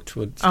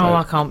Torchwood. Oh,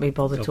 I can't be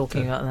bothered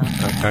talking about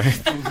that. Okay.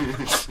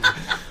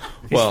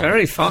 Well,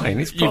 very fine.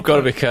 You've got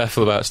to be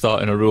careful about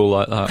starting a rule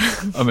like that.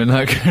 I mean,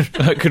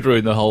 that could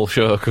ruin the whole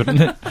show,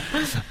 couldn't it?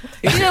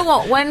 You know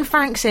what? When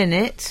Frank's in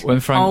it,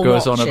 when Frank I'll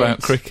goes on watch about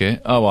it.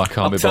 cricket, I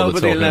can't be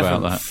bothered talking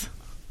about that.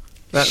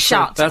 That's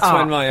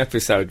when my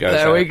episode goes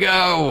There out. we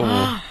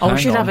go. We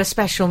should have a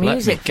special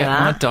music for Get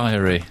that. my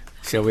diary.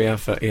 Shall we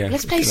have... yeah.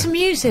 Let's play some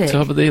music.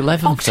 October the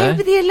 11th,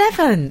 October the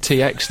 11th.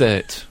 TX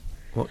date.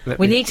 Well,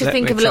 We need to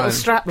think of a little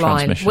strap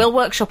line. Transmission. We'll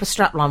workshop a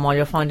strap line while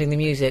you're finding the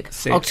music.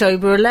 See.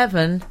 October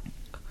 11.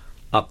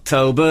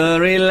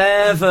 October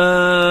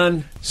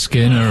 11.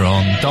 Skinner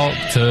on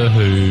Doctor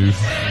Who.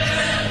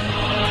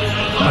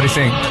 What do you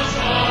think?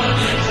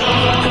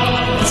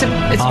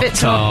 It's a bit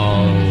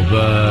tall.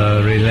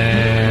 October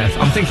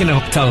 11. I'm thinking of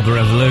October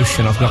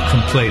Revolution. I've got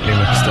completely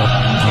mixed up.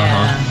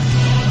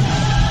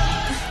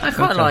 I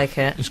quite like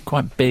it. It's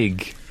quite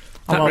big.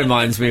 That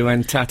reminds me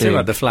when Tattoo Big.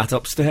 had the flat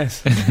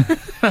upstairs.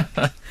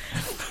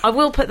 I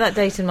will put that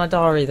date in my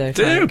diary, though.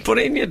 Do, Frank. put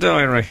it in your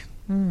diary.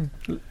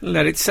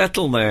 Let it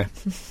settle there.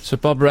 So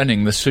Bob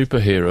Renning, the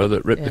superhero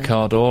that ripped the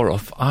car door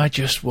off, I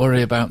just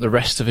worry about the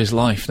rest of his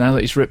life. Now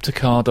that he's ripped a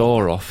car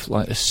door off,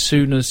 like, as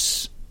soon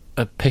as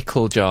a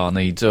pickle jar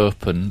needs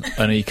open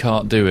and he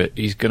can't do it,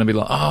 he's going to be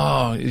like,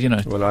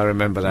 Well, I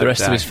remember that the rest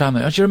day. of his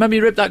family. Oh, do you remember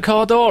you ripped that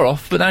car door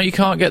off, but now you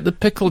can't get the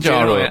pickle Do you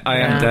jar know, open? I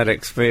had that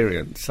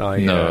experience.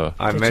 No.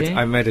 I Did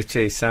you? made a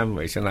cheese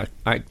sandwich and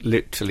I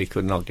literally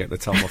could not get the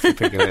top off the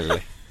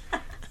Piccadilly.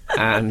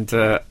 And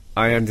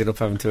I ended up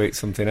having to eat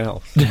something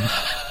else.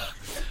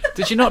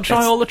 Did you not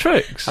try all the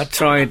tricks? I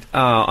tried.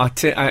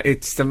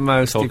 It's the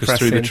most Talk us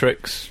depressing. through the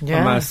tricks.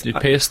 Yeah. You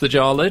pierce the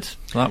jar lid.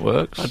 That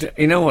works.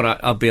 You know what?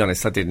 I'll be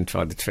honest. I didn't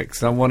try the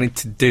tricks. I wanted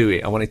to do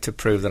it. I wanted to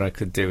prove that I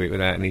could do it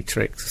without any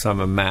tricks. Because I'm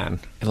a man.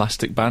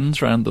 Elastic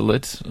bands round the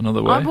lid.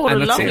 Another way. I bought a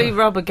And that's lovely it.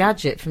 rubber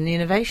gadget from the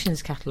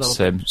Innovations catalogue.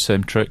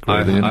 Same trick.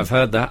 Really, isn't I've it?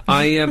 heard that.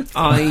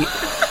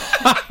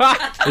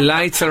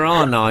 Later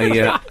on,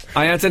 I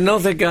had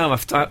another go.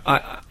 After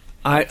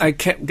I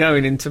kept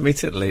going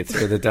intermittently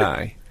through the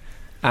day,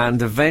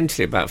 and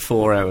eventually, about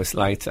 4 hours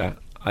later,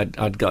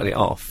 I'd got it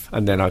off,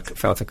 and then I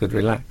felt I could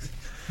relax.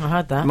 I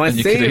heard that. My And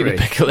you could eat theory, the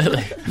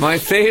Piccadilly. my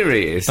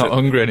theory is Not that,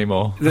 hungry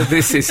anymore. that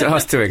this is I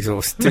was too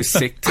exhausted, too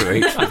sick to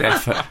eat with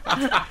effort.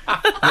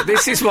 But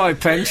this is why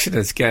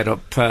pensioners get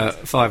up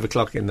 5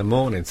 o'clock in the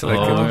morning so they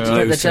Oh, can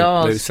yeah. The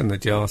jars. loosen the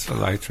jars for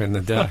later in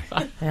the day.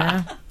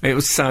 Yeah. It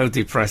was so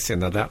depressing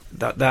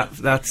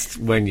that's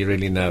when you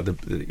really know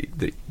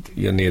the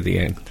you're near the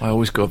end. I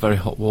always go very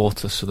hot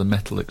water so the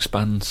metal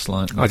expands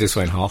slightly. I just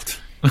went hot.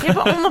 Yeah,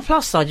 but on the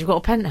plus side, you've got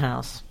a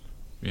penthouse.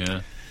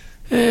 Yeah.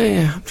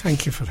 Yeah,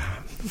 thank you for that.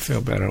 I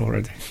feel better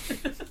already.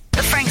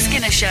 The Frank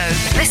Skinner Show.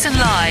 Listen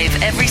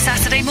live every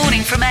Saturday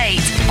morning from 8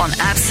 on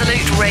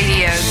Absolute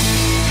Radio.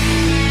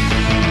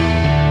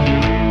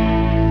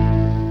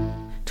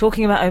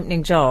 Talking about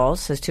opening jars,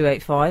 says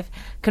 285.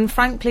 Can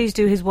Frank please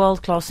do his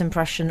world-class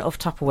impression of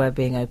Tupperware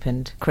being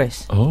opened?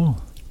 Chris. Oh.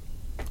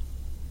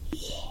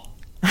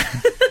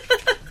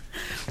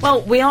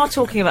 Well, we are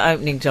talking about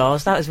opening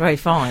jars. That was very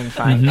fine,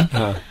 Frank.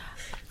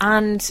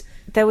 And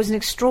there was an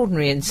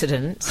extraordinary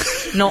incident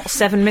not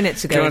 7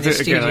 minutes ago Can I in the do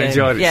it again? studio. I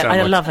enjoyed it yeah, so I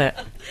much. love it.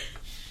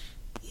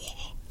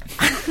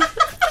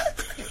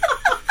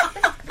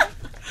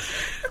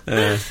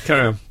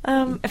 Carry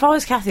on. If I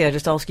was Kathy, I'd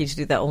just ask you to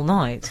do that all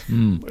night.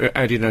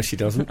 How do you know she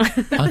doesn't?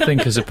 I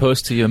think as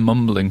opposed to your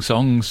mumbling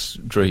songs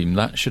dream,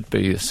 that should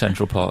be a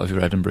central part of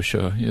your Edinburgh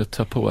show, your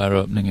Tupperware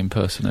opening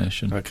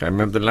impersonation. Okay,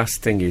 remember the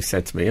last thing you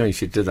said to me? Oh, you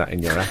should do that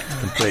in your act.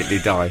 Completely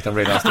died. I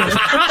realised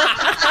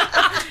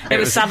It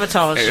was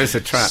sabotage. it was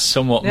a trap.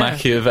 Somewhat Yeah.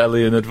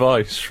 Machiavellian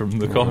advice from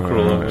the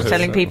cockerel.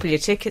 Telling people your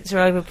tickets are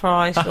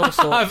overpriced, all I sorts.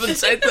 haven't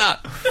said that.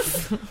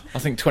 I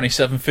think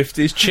 $27.50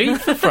 is cheap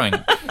for Frank.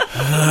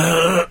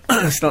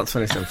 It's not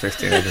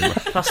 27.50 in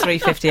Edinburgh. Plus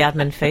 $3.50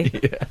 admin fee.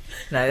 Yeah.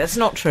 No, that's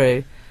not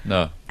true.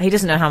 No. He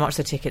doesn't know how much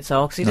the tickets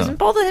are because he doesn't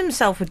bother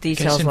himself with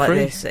details in like free.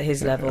 this at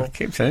his level. I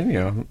keep telling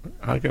you,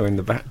 I go in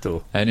the back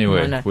door.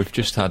 Anyway, Oh, no. we've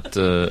just had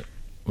a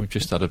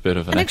bit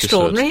of an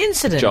extraordinary episode,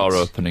 incident. jar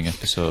opening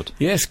episode.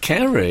 Yes,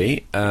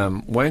 Kerry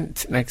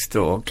went next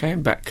door,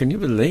 came back, can you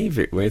believe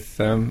it, with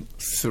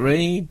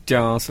 3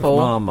 jars of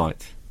 4.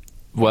 Marmite.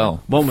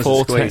 Well, One was a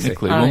 4 squeezy.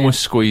 technically. Oh, One yeah. was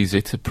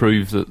squeezy to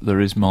prove that there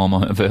is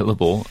Marmite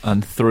available,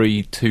 and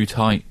 3 too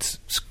tight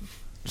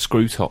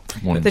screw top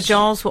ones. The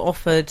jars were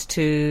offered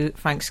to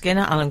Frank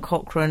Skinner, Alan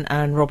Cochrane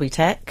and Robbie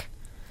Tech.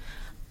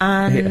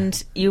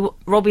 And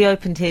Robbie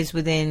opened his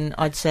within,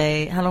 I'd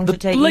say, how long The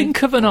did it take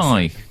blink of an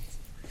eye.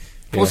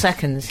 4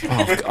 seconds.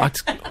 Oh,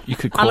 you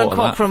could call Alan it that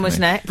Cochrane for was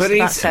me. next, But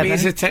about he's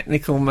 7. a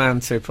technical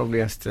man, so he probably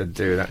has to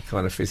do that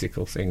kind of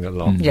physical thing a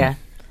lot. Yeah.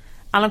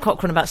 Alan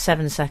Cochrane about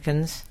 7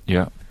 seconds.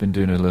 Yeah, been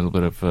doing a little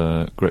bit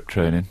of grip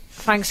training.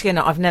 Frank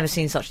Skinner, I've never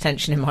seen such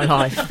tension in my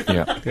life.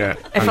 Yeah. Yeah.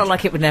 It felt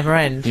like it would never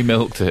end. He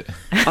milked it.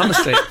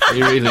 Honestly,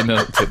 He really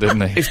milked it,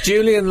 didn't he? if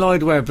Julian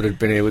Lloyd Webber had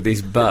been here with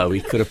his bow,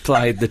 he could have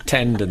played the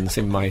tendons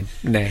in my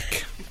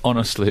neck.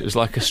 Honestly, it was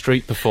like a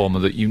street performer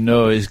that you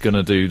know is going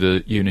to do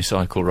the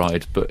unicycle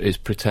ride, but is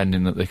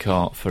pretending that they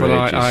can't for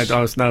But ages.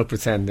 I was no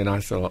pretending. I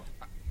thought,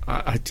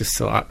 I just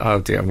thought, oh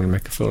dear, I'm going to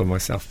make a fool of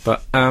myself.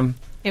 But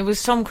It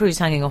was Tom Cruise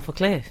hanging off a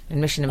cliff in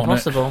Mission On it.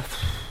 Impossible.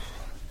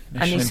 And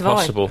Mission he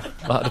survived. Impossible.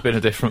 That'd have been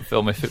a different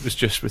film if it was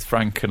just with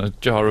Frank and a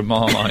jar of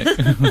Marmite.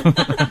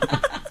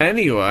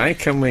 anyway,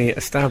 can we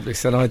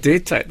establish that I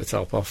did take the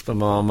top off the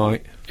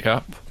Marmite?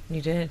 Yep.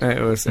 You did.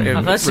 It was.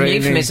 I've heard some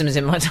euphemisms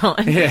in my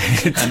time. Yeah,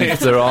 And if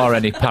there are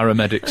any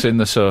paramedics in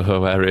the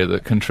Soho area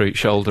that can treat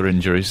shoulder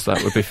injuries,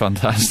 that would be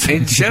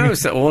fantastic. it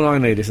shows that all I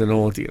need is an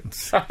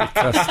audience,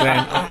 because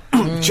then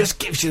it just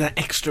gives you that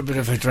extra bit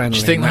of adrenaline. Do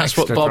you think that's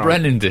what extra Bob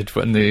drive. Rennan did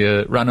when they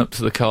ran up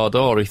to the car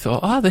door? He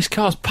thought, this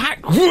car's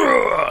packed.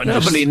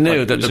 Nobody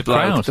knew that the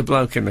the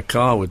bloke in the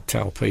car would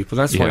tell people.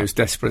 That's why he was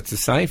desperate to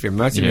save him.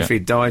 Imagine if he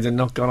died and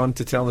not gone on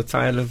to tell the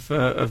tale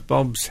of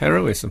Bob's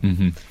heroism.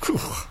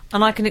 Mm-hmm.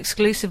 And I can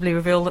exclusively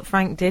reveal that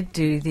Frank did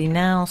do the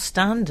now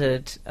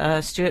standard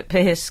Stuart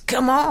Pearce,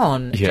 come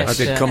on. Yes.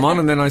 I did come on,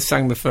 and then I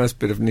sang the first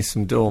bit of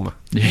Nissan Dorma.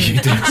 Yeah, you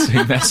did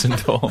sing Nessun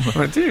Dorma.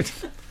 I did.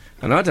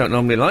 And I don't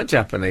normally like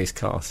Japanese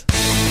cars.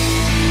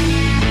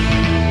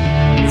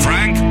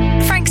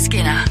 Frank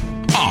Skinner.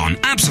 on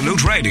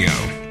Absolute Radio.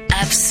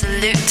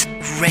 Absolute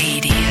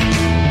Radio.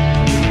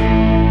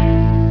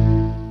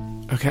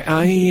 Okay,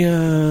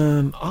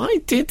 I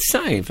did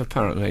save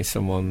apparently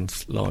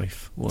someone's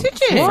life once. Did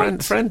you? A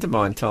friend of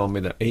mine told me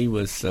that he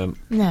was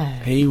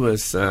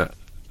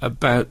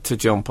about to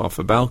jump off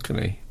a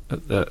balcony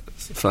at the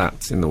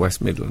flats in the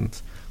West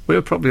Midlands. We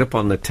were probably up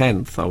on the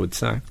 10th, I would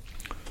say,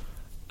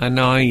 and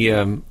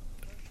I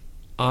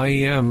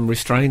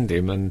restrained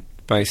him and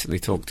basically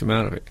talked him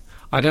out of it.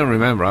 I don't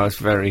remember. I was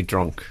very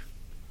drunk.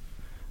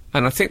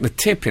 And I think the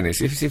tip in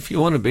is, if you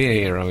want to be a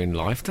hero in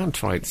life, don't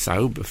try it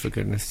sober, for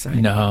goodness sake.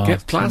 No, get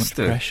too much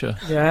plastered. pressure.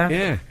 Yeah.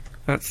 Yeah,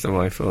 that's the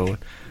way forward.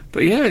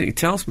 But yeah, he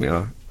tells me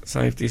I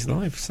saved his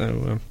life.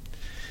 So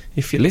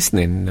if you're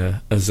listening,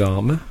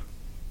 Azama.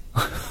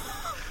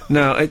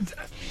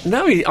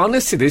 He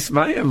honestly, this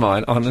mate of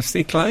mine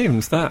honestly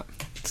claims that.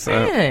 So,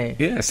 Really?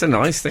 yeah, it's a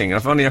nice thing.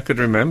 If only I could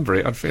remember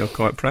it, I'd feel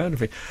quite proud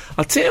of it.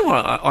 I'll tell you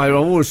what, I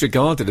always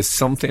regarded as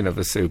something of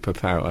a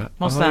superpower.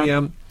 What's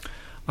that?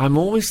 I'm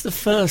always the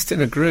first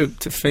in a group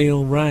to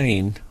feel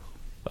rain.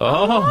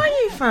 Oh, Are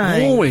you,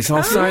 Frank? Always,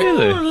 I'll say,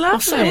 really? I'll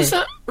say, Lovely. was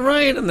that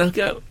rain? And they'll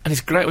go, and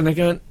it's great when they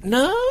go,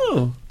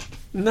 no,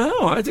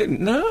 I didn't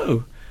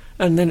know.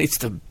 And then it's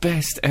the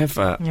best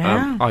ever.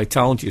 Yeah. I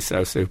told you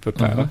so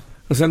superpower.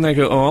 Because then they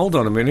go, oh, hold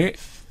on a minute.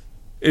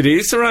 It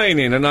is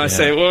raining. And I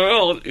say,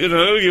 well, you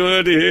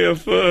heard it here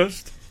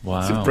first. wow.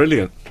 It's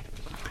brilliant.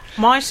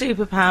 My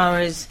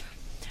superpower is,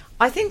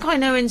 I think I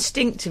know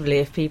instinctively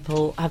if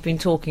people have been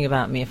talking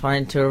about me if I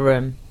enter a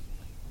room.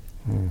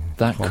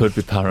 That could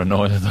be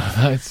paranoia, though.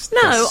 That's No,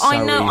 that's I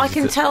so know. I easy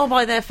can to- tell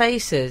by their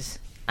faces.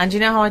 And do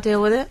you know how I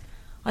deal with it?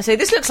 I say,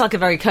 this looks like a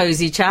very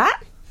cosy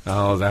chat.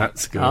 Oh,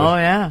 that's good. Oh,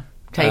 yeah.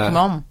 Take him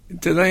on.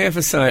 Do they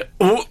ever say,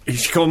 oh, here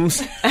she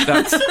comes?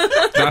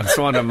 That's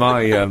one of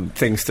my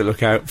things to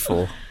look out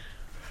for.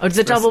 Oh, it's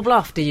a double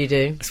bluff, do you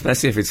do?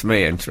 Especially if it's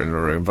me entering a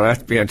room. But I have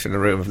to be entering a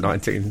room of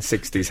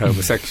 1960s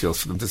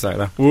homosexuals for them to say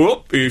that.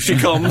 Whoop, here she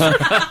comes.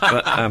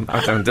 But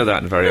I don't do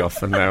that very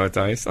often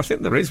nowadays. I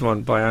think there is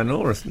one by Anne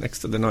Norris next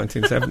to the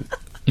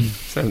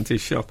 1970s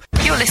shop.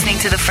 You're listening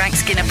to the Frank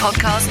Skinner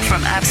podcast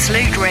from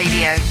Absolute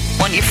Radio.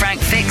 Want your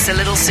Frank fix a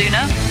little sooner?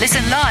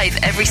 Listen live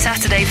every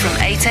Saturday from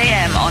 8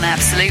 a.m. on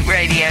Absolute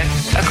Radio.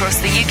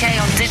 Across the UK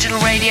on digital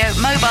radio,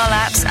 mobile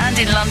apps, and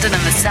in London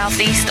and the South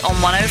East on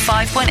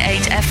 105.8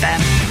 FM.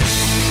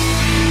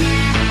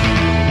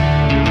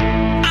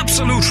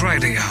 Absolute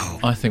Radio.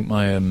 I think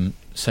my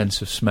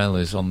sense of smell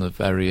is on the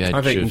very edge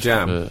I've eaten of...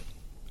 jam.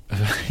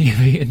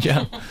 You've eaten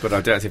jam? But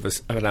I doubt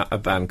if a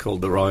band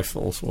called The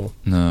Rifles will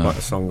No. write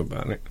a song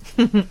about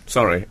it.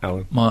 Sorry,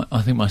 Alan.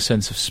 I think my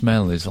sense of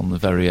smell is on the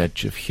very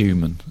edge of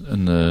human,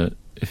 and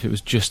if it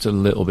was just a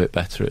little bit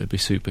better, it would be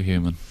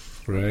superhuman.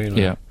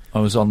 Really? Yeah. I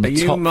was on the Are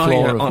you top my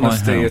floor of my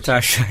honesty house.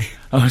 attaché?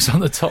 I was on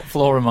the top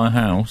floor of my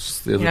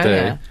house the other Yeah,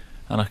 day, yeah.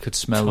 and I could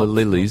smell Top the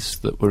lilies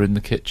that were in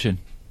the kitchen.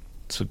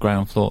 It's a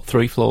ground floor,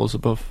 3 floors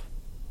above.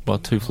 Well,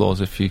 2 floors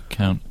if you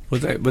count. Were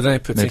they Middle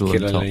and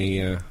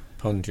particularly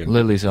pungent?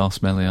 Lilies are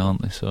smelly,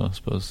 aren't they? So I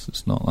suppose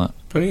it's not that.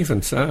 But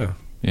even so.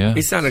 Yeah.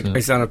 Is that so-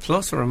 is that a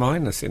plus or a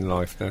minus in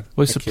life, then?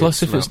 well, it's a cute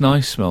plus if it's smell?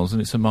 nice smells,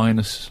 and it's a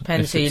minus.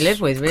 Depends if who you it's-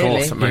 live with, Of really.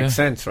 course, it makes Yeah.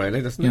 sense,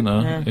 really, doesn't it? You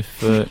know,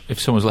 Yeah. if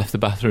someone's left the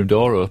bathroom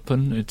door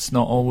open, it's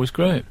not always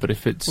great. But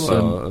if it's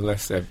Well,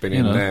 unless they've been you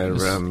in know, there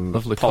it's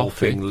lovely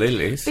pulping coffee.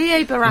 lilies.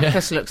 B.A.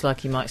 Baracus looks like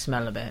he might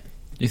smell a bit.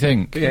 you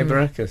think, Yeah,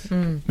 Baracus.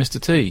 Mr.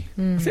 T,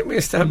 I think we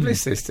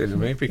established this, didn't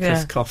we? Because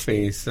Yeah.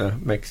 coffee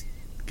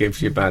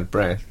gives you bad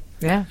breath.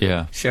 Yeah.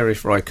 yeah,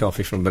 Sheriff Rye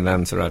coffee from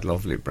Bonanza had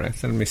lovely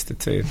breath, and Mr.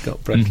 T had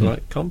got breath Mm-hmm.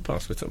 like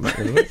compost. We took back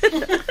in the week.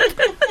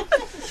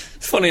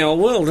 It's a funny old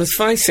world, let's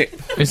face it.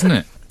 isn't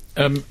it?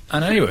 And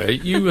anyway,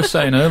 you were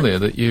saying earlier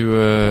that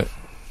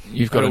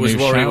you've got I a was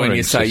new worried when showering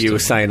you say you were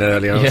system. saying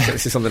earlier. Yeah.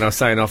 This is something I was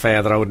saying off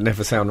air that I would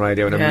never say on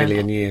radio in a Yeah.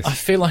 million years. I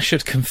feel I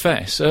should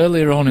confess,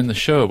 earlier on in the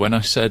show when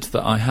I said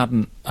that I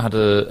hadn't had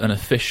an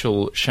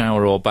official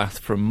shower or bath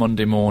from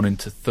Monday morning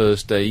to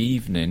Thursday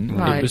evening,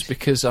 Right. it was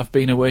because I've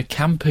been away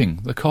camping.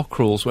 The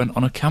Cockerells went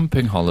on a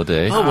camping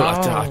holiday. Oh, well,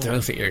 I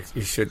don't think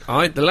you should.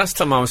 The last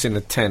time I was in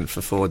a tent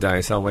for 4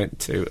 days, I went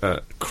to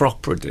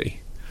Cropredy,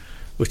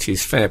 which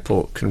is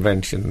Fairport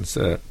Convention's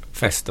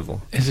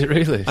festival. Is it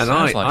really? And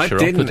Sounds like I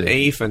didn't chiropody.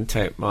 even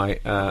take my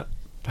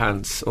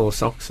pants or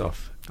socks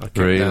off. I kept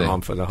Really? that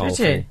on for the whole Did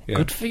you? thing. Yeah.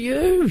 Good for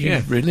you. Yeah.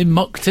 You've really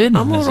mucked in.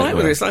 I'm all as it right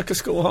with were. it. It's like a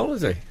school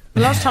holiday.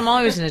 The last time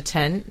I was in a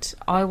tent,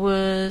 I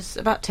was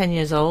about 10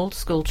 years old,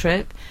 school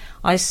trip.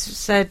 I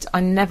said, I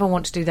never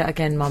want to do that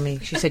again, Mummy.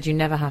 She said, you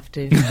never have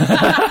to.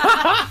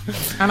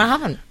 And I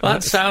haven't. Well,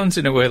 that sounds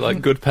in a way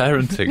like good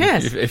parenting.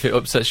 Yes. If it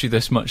upsets you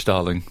this much,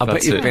 darling. I bet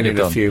that's you've it, been you're in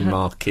a done. few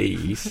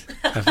marquees,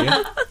 have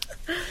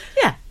you?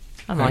 Yeah,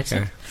 I might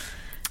Okay. have.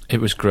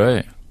 It was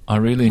great. I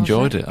really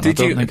enjoyed it. And I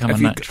don't think I'm a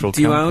natural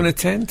Do you camper. own a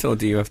tent, or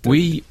do you have to...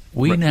 We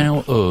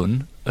now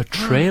own a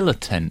trailer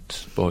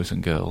tent, boys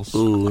and girls.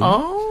 Ooh.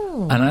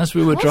 Oh. And as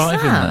we were What's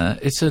driving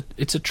that? there,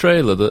 it's a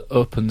trailer that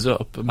opens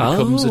up and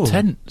becomes Oh. a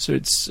tent. So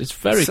it's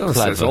very So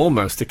clever. it's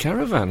almost a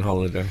caravan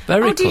holiday.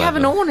 Very Oh, do you have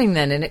an clever. awning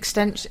then? An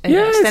extension?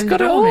 Yeah, it's extended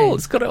got it all. awning?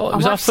 It's got it all. It Oh,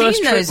 was our I've first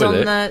seen trip those with on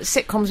it. the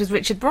sitcoms with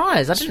Richard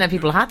Bryars. I didn't know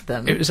people had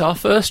them. It was our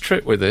first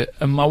trip with it,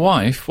 and my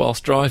wife,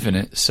 whilst driving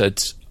it, said,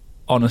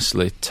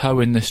 honestly,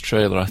 towing this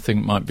trailer I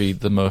think might be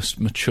the most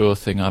mature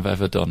thing I've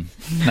ever done.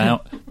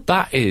 Now,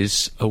 that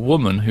is a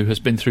woman who has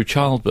been through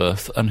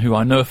childbirth and who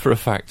I know for a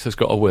fact has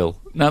got a will.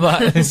 Now,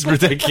 that is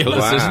ridiculous,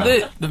 Wow. isn't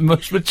it? The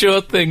most mature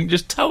thing,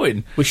 just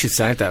towing. We should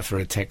save that for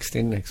a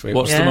texting next week.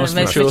 What's Yeah, the most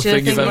most mature mature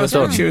thing you've thing ever you've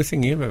done? done. mature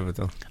thing you've ever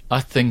done?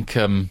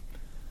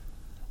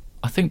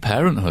 I think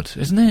parenthood,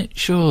 isn't it?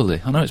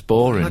 Surely. I know it's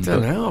boring, I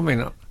don't but know. I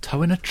mean,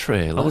 towing a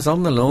trailer. I was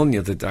on the lawn the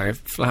other day,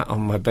 flat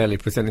on my belly,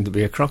 pretending to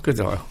be a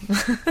crocodile.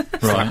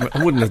 Right.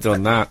 I wouldn't have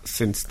done that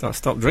since I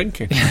stopped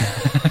drinking.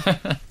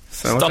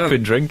 So I don't-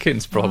 Stopping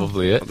drinking's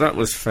probably it. That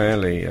was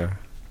fairly. Yeah,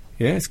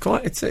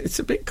 it's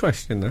a big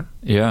question, though.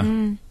 Yeah.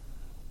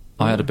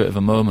 I had a bit of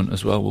a moment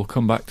as well. We'll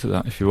come back to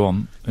that if you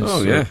want.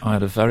 Oh, yeah. I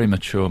had a very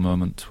mature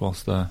moment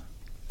whilst there.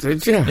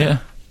 Did you? Yeah.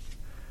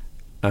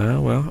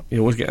 Well, you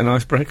always get a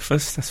nice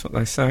breakfast. That's what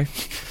they say.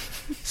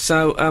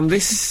 So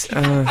this.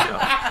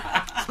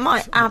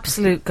 My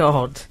absolute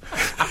God.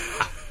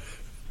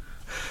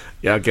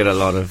 Yeah, I get a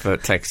lot of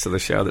texts to the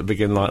show that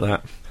begin like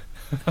that.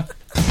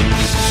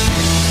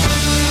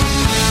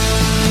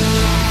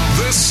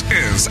 This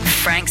is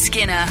Frank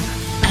Skinner,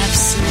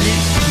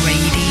 Absolute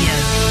Radio.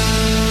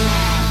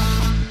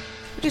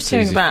 We're just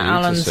hearing easy about for you to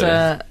Alan's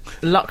say.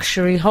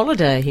 luxury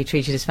holiday he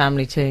treated his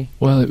family to.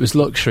 Well, it was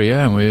luxury,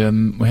 yeah.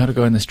 We had to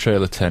go in this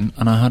trailer tent,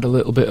 and I had a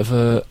little bit of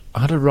I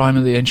had a Rhyme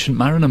of the Ancient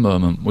Mariner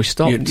moment. We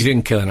stopped. You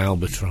didn't kill an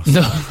albatross.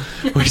 No,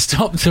 we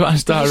stopped to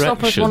ask Did you directions.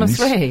 stop at one of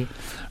three?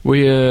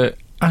 We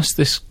asked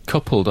this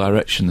couple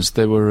directions.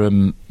 They were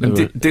did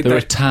they were a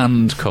they-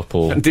 tanned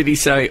couple. And did he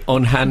say,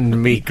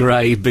 "Unhand me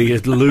grey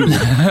beard Lou"?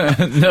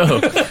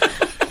 No.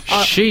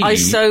 I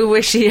so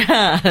wish he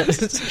had.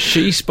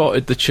 She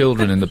spotted the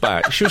children in the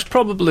back. She was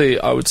probably,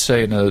 I would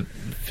say, in her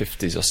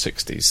 50s or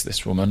 60s,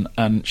 this woman,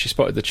 and she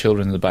spotted the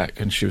children in the back,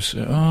 and she was,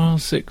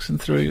 6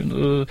 and 3,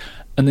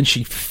 and then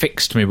she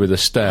fixed me with a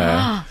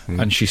stare,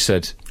 and she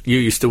said... You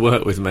used to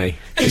work with me.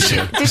 Did she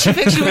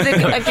fix you with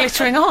a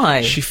glittering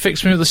eye? She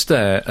fixed me with a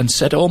stare and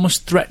said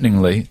almost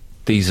threateningly,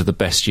 "These are the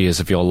best years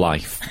of your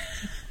life."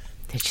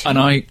 Did she? And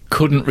I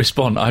couldn't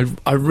respond.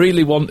 I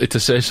really wanted to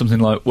say something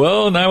like,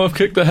 "Well, now I've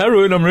kicked the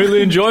heroin, I'm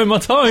really enjoying my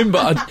time,"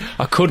 but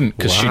I couldn't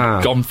because Wow.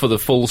 she'd gone for the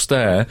full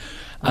stare.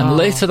 And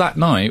later that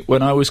night,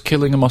 when I was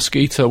killing a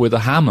mosquito with a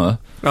hammer,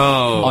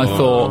 Oh, I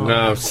thought,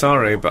 no,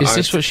 sorry, but is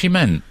this what she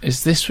meant?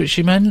 Is this what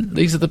she meant?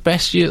 These are the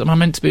best years? Am I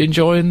meant to be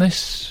enjoying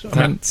this? I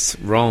mean, that's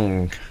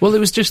wrong. well, it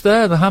was just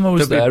there. The hammer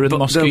was there, and the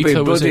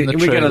mosquito was in the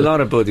We get a trailer.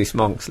 lot of Buddhist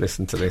monks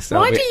listen to this.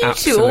 Why They'll do be you two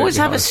absolutely always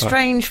have a horrified.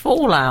 strange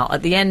fallout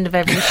at the end of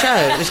every show?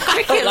 It was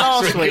cricket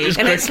last week,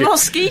 and it's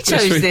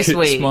mosquitoes this It's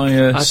week.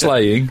 my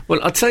slaying.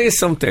 Well, I'll tell you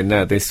something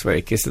now this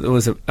week, is that there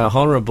was a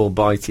horrible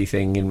bitey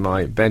thing in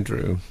my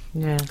bedroom,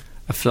 Yeah.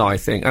 a fly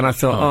thing, and I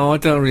thought, I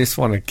don't just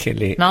want to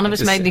kill it. None of us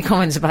Just- made any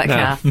comments about No.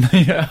 Kath.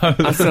 Yeah.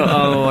 I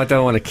thought, I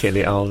don't want to kill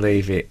it, I'll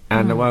leave it.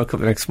 And I woke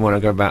up the next morning,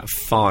 I got about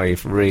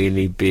 5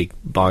 really big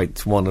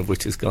bites, one of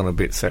which has gone a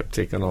bit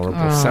septic and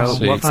horrible. So,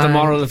 See. what's the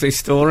moral of this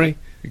story?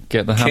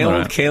 Get the hammer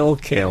out. Kill.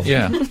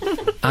 Yeah.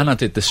 And I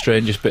did the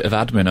strangest bit of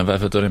admin I've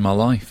ever done in my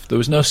life. There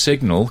was no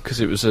signal because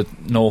it was a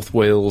North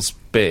Wales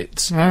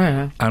bit.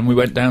 Oh. And we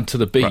went down to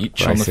the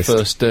beach on the Racist.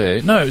 first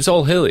day. No, it was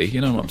all hilly, you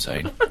know what I'm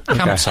saying.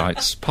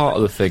 Campsites. Part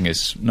of the thing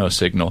is no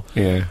signal.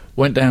 Yeah.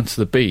 Went down to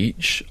the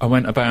beach. I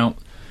went about,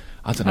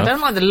 I don't know. I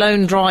don't like the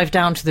lone drive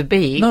down to the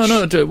beach.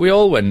 No, we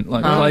all went,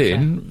 like, Oh,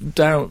 playing,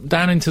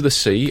 down into the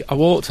sea. I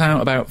walked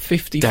out about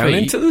 50 Down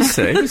feet. into the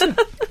sea.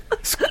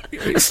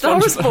 A star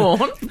was born.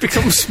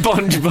 Become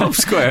SpongeBob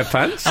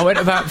SquarePants. I went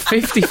about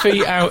 50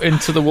 feet out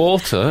into the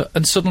water,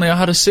 and suddenly I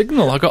had a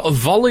signal. I got a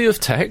volley of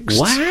texts.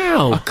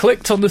 Wow. I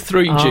clicked on the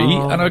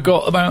 3G, Oh. and I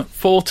got about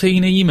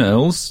 14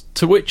 emails,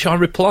 to which I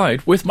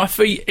replied with my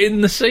feet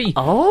in the sea.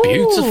 Oh.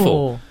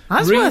 Beautiful.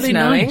 That's really worth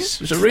knowing. nice.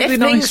 It was a really if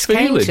nice things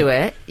feeling. came to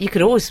it, you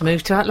could always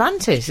move to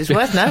Atlantis. It's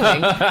worth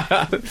knowing.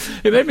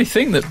 It made me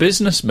think that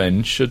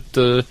businessmen should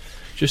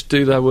just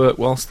do their work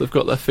whilst they've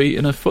got their feet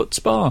in a foot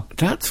spa.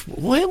 That's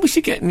where was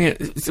you getting it?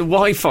 The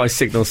Wi-Fi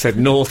signal said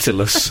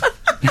Nautilus.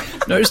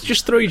 No, it was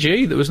just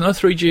 3G. There was no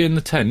 3G in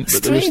the tent,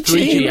 but there was 3G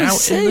 3G in the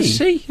out in the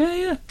sea? sea.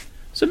 Yeah.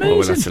 It's amazing. Well,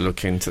 we'll have to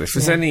look into this.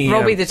 If there's any...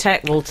 Robbie the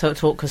Tech will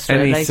talk us through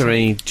any it later.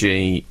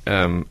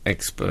 3G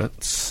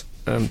experts,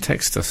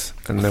 text us,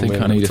 and then think I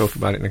we'll need talk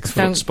about it next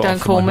Don't- week. Spa don't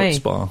for call my me. hot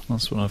spa.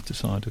 That's what I've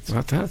decided.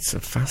 Well, that's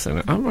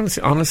fascinating. I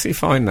honestly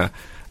find that.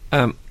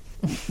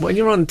 When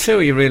you're on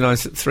tour, you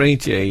realise that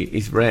 3G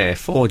is rare.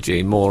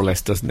 4G more or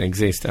less doesn't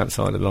exist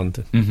outside of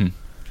London. Mm-hmm.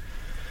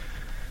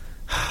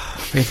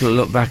 People will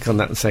look back on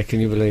that and say,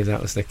 can you believe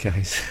that was the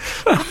case?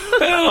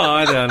 Oh,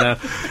 I don't know.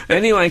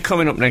 Anyway,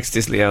 coming up next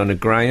is Leona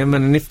Graham,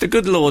 and if the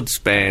good Lord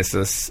spares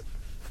us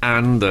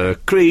and the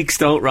creeks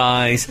don't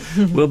rise,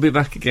 we'll be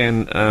back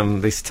again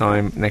this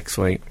time next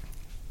week.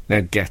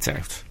 Now get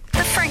out.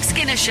 The Frank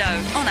Skinner Show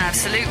on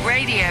Absolute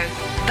Radio.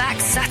 Back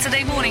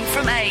Saturday morning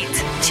from 8.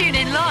 Tune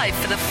in live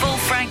for the full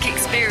Frank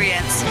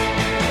experience.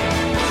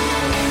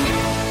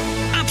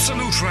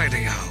 Absolute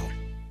Radio.